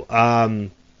 No.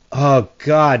 Oh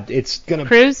God, it's gonna.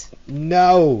 Crews?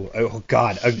 No. Oh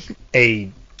God, a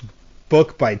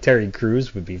book by Terry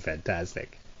Crews would be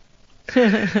fantastic.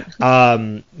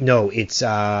 No, it's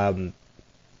oh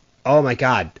my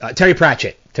God, Terry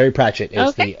Pratchett. Terry Pratchett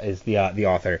is the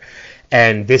author,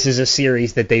 and this is a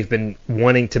series that they've been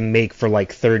wanting to make for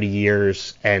like 30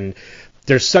 years, and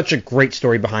there's such a great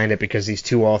story behind it because these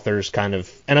 2 authors kind of,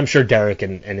 and I'm sure Derek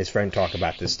and his friend talk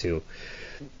about this too,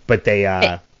 but they,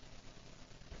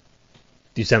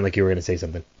 you sound like you were going to say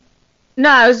something. No,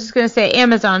 I was just going to say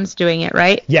Amazon's doing it,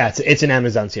 right? Yeah, it's an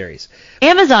Amazon series.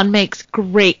 Amazon makes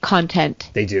great content.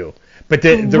 They do. But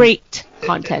great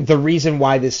content. The reason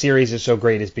why this series is so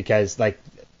great is because like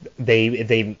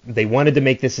they wanted to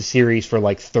make this a series for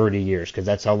like 30 years because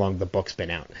that's how long the book's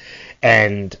been out.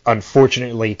 And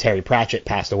unfortunately, Terry Pratchett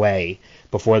passed away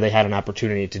before they had an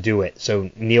opportunity to do it.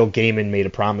 So Neil Gaiman made a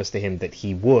promise to him that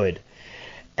he would.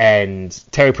 And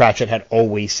Terry Pratchett had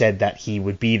always said that he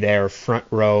would be there front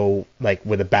row, like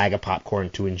with a bag of popcorn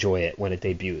to enjoy it when it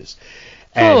debuts.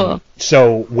 Cool. And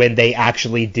so when they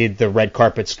actually did the red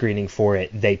carpet screening for it,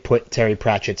 they put Terry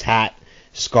Pratchett's hat,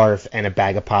 scarf, and a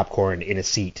bag of popcorn in a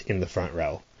seat in the front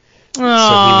row. Aww. So he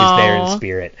was there in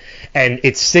spirit. And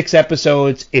it's 6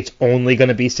 episodes. It's only going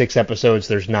to be 6 episodes.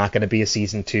 There's not going to be a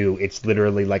season 2. It's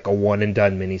literally like a one and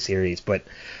done miniseries. But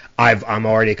I'm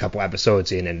already a couple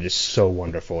episodes in, and it is so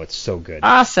wonderful. It's so good.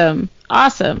 Awesome.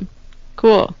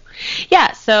 Cool.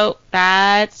 Yeah, so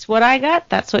that's what I got.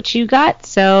 That's what you got.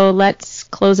 So let's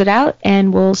close it out,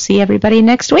 and we'll see everybody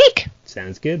next week.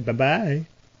 Sounds good. Bye-bye.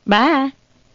 Bye.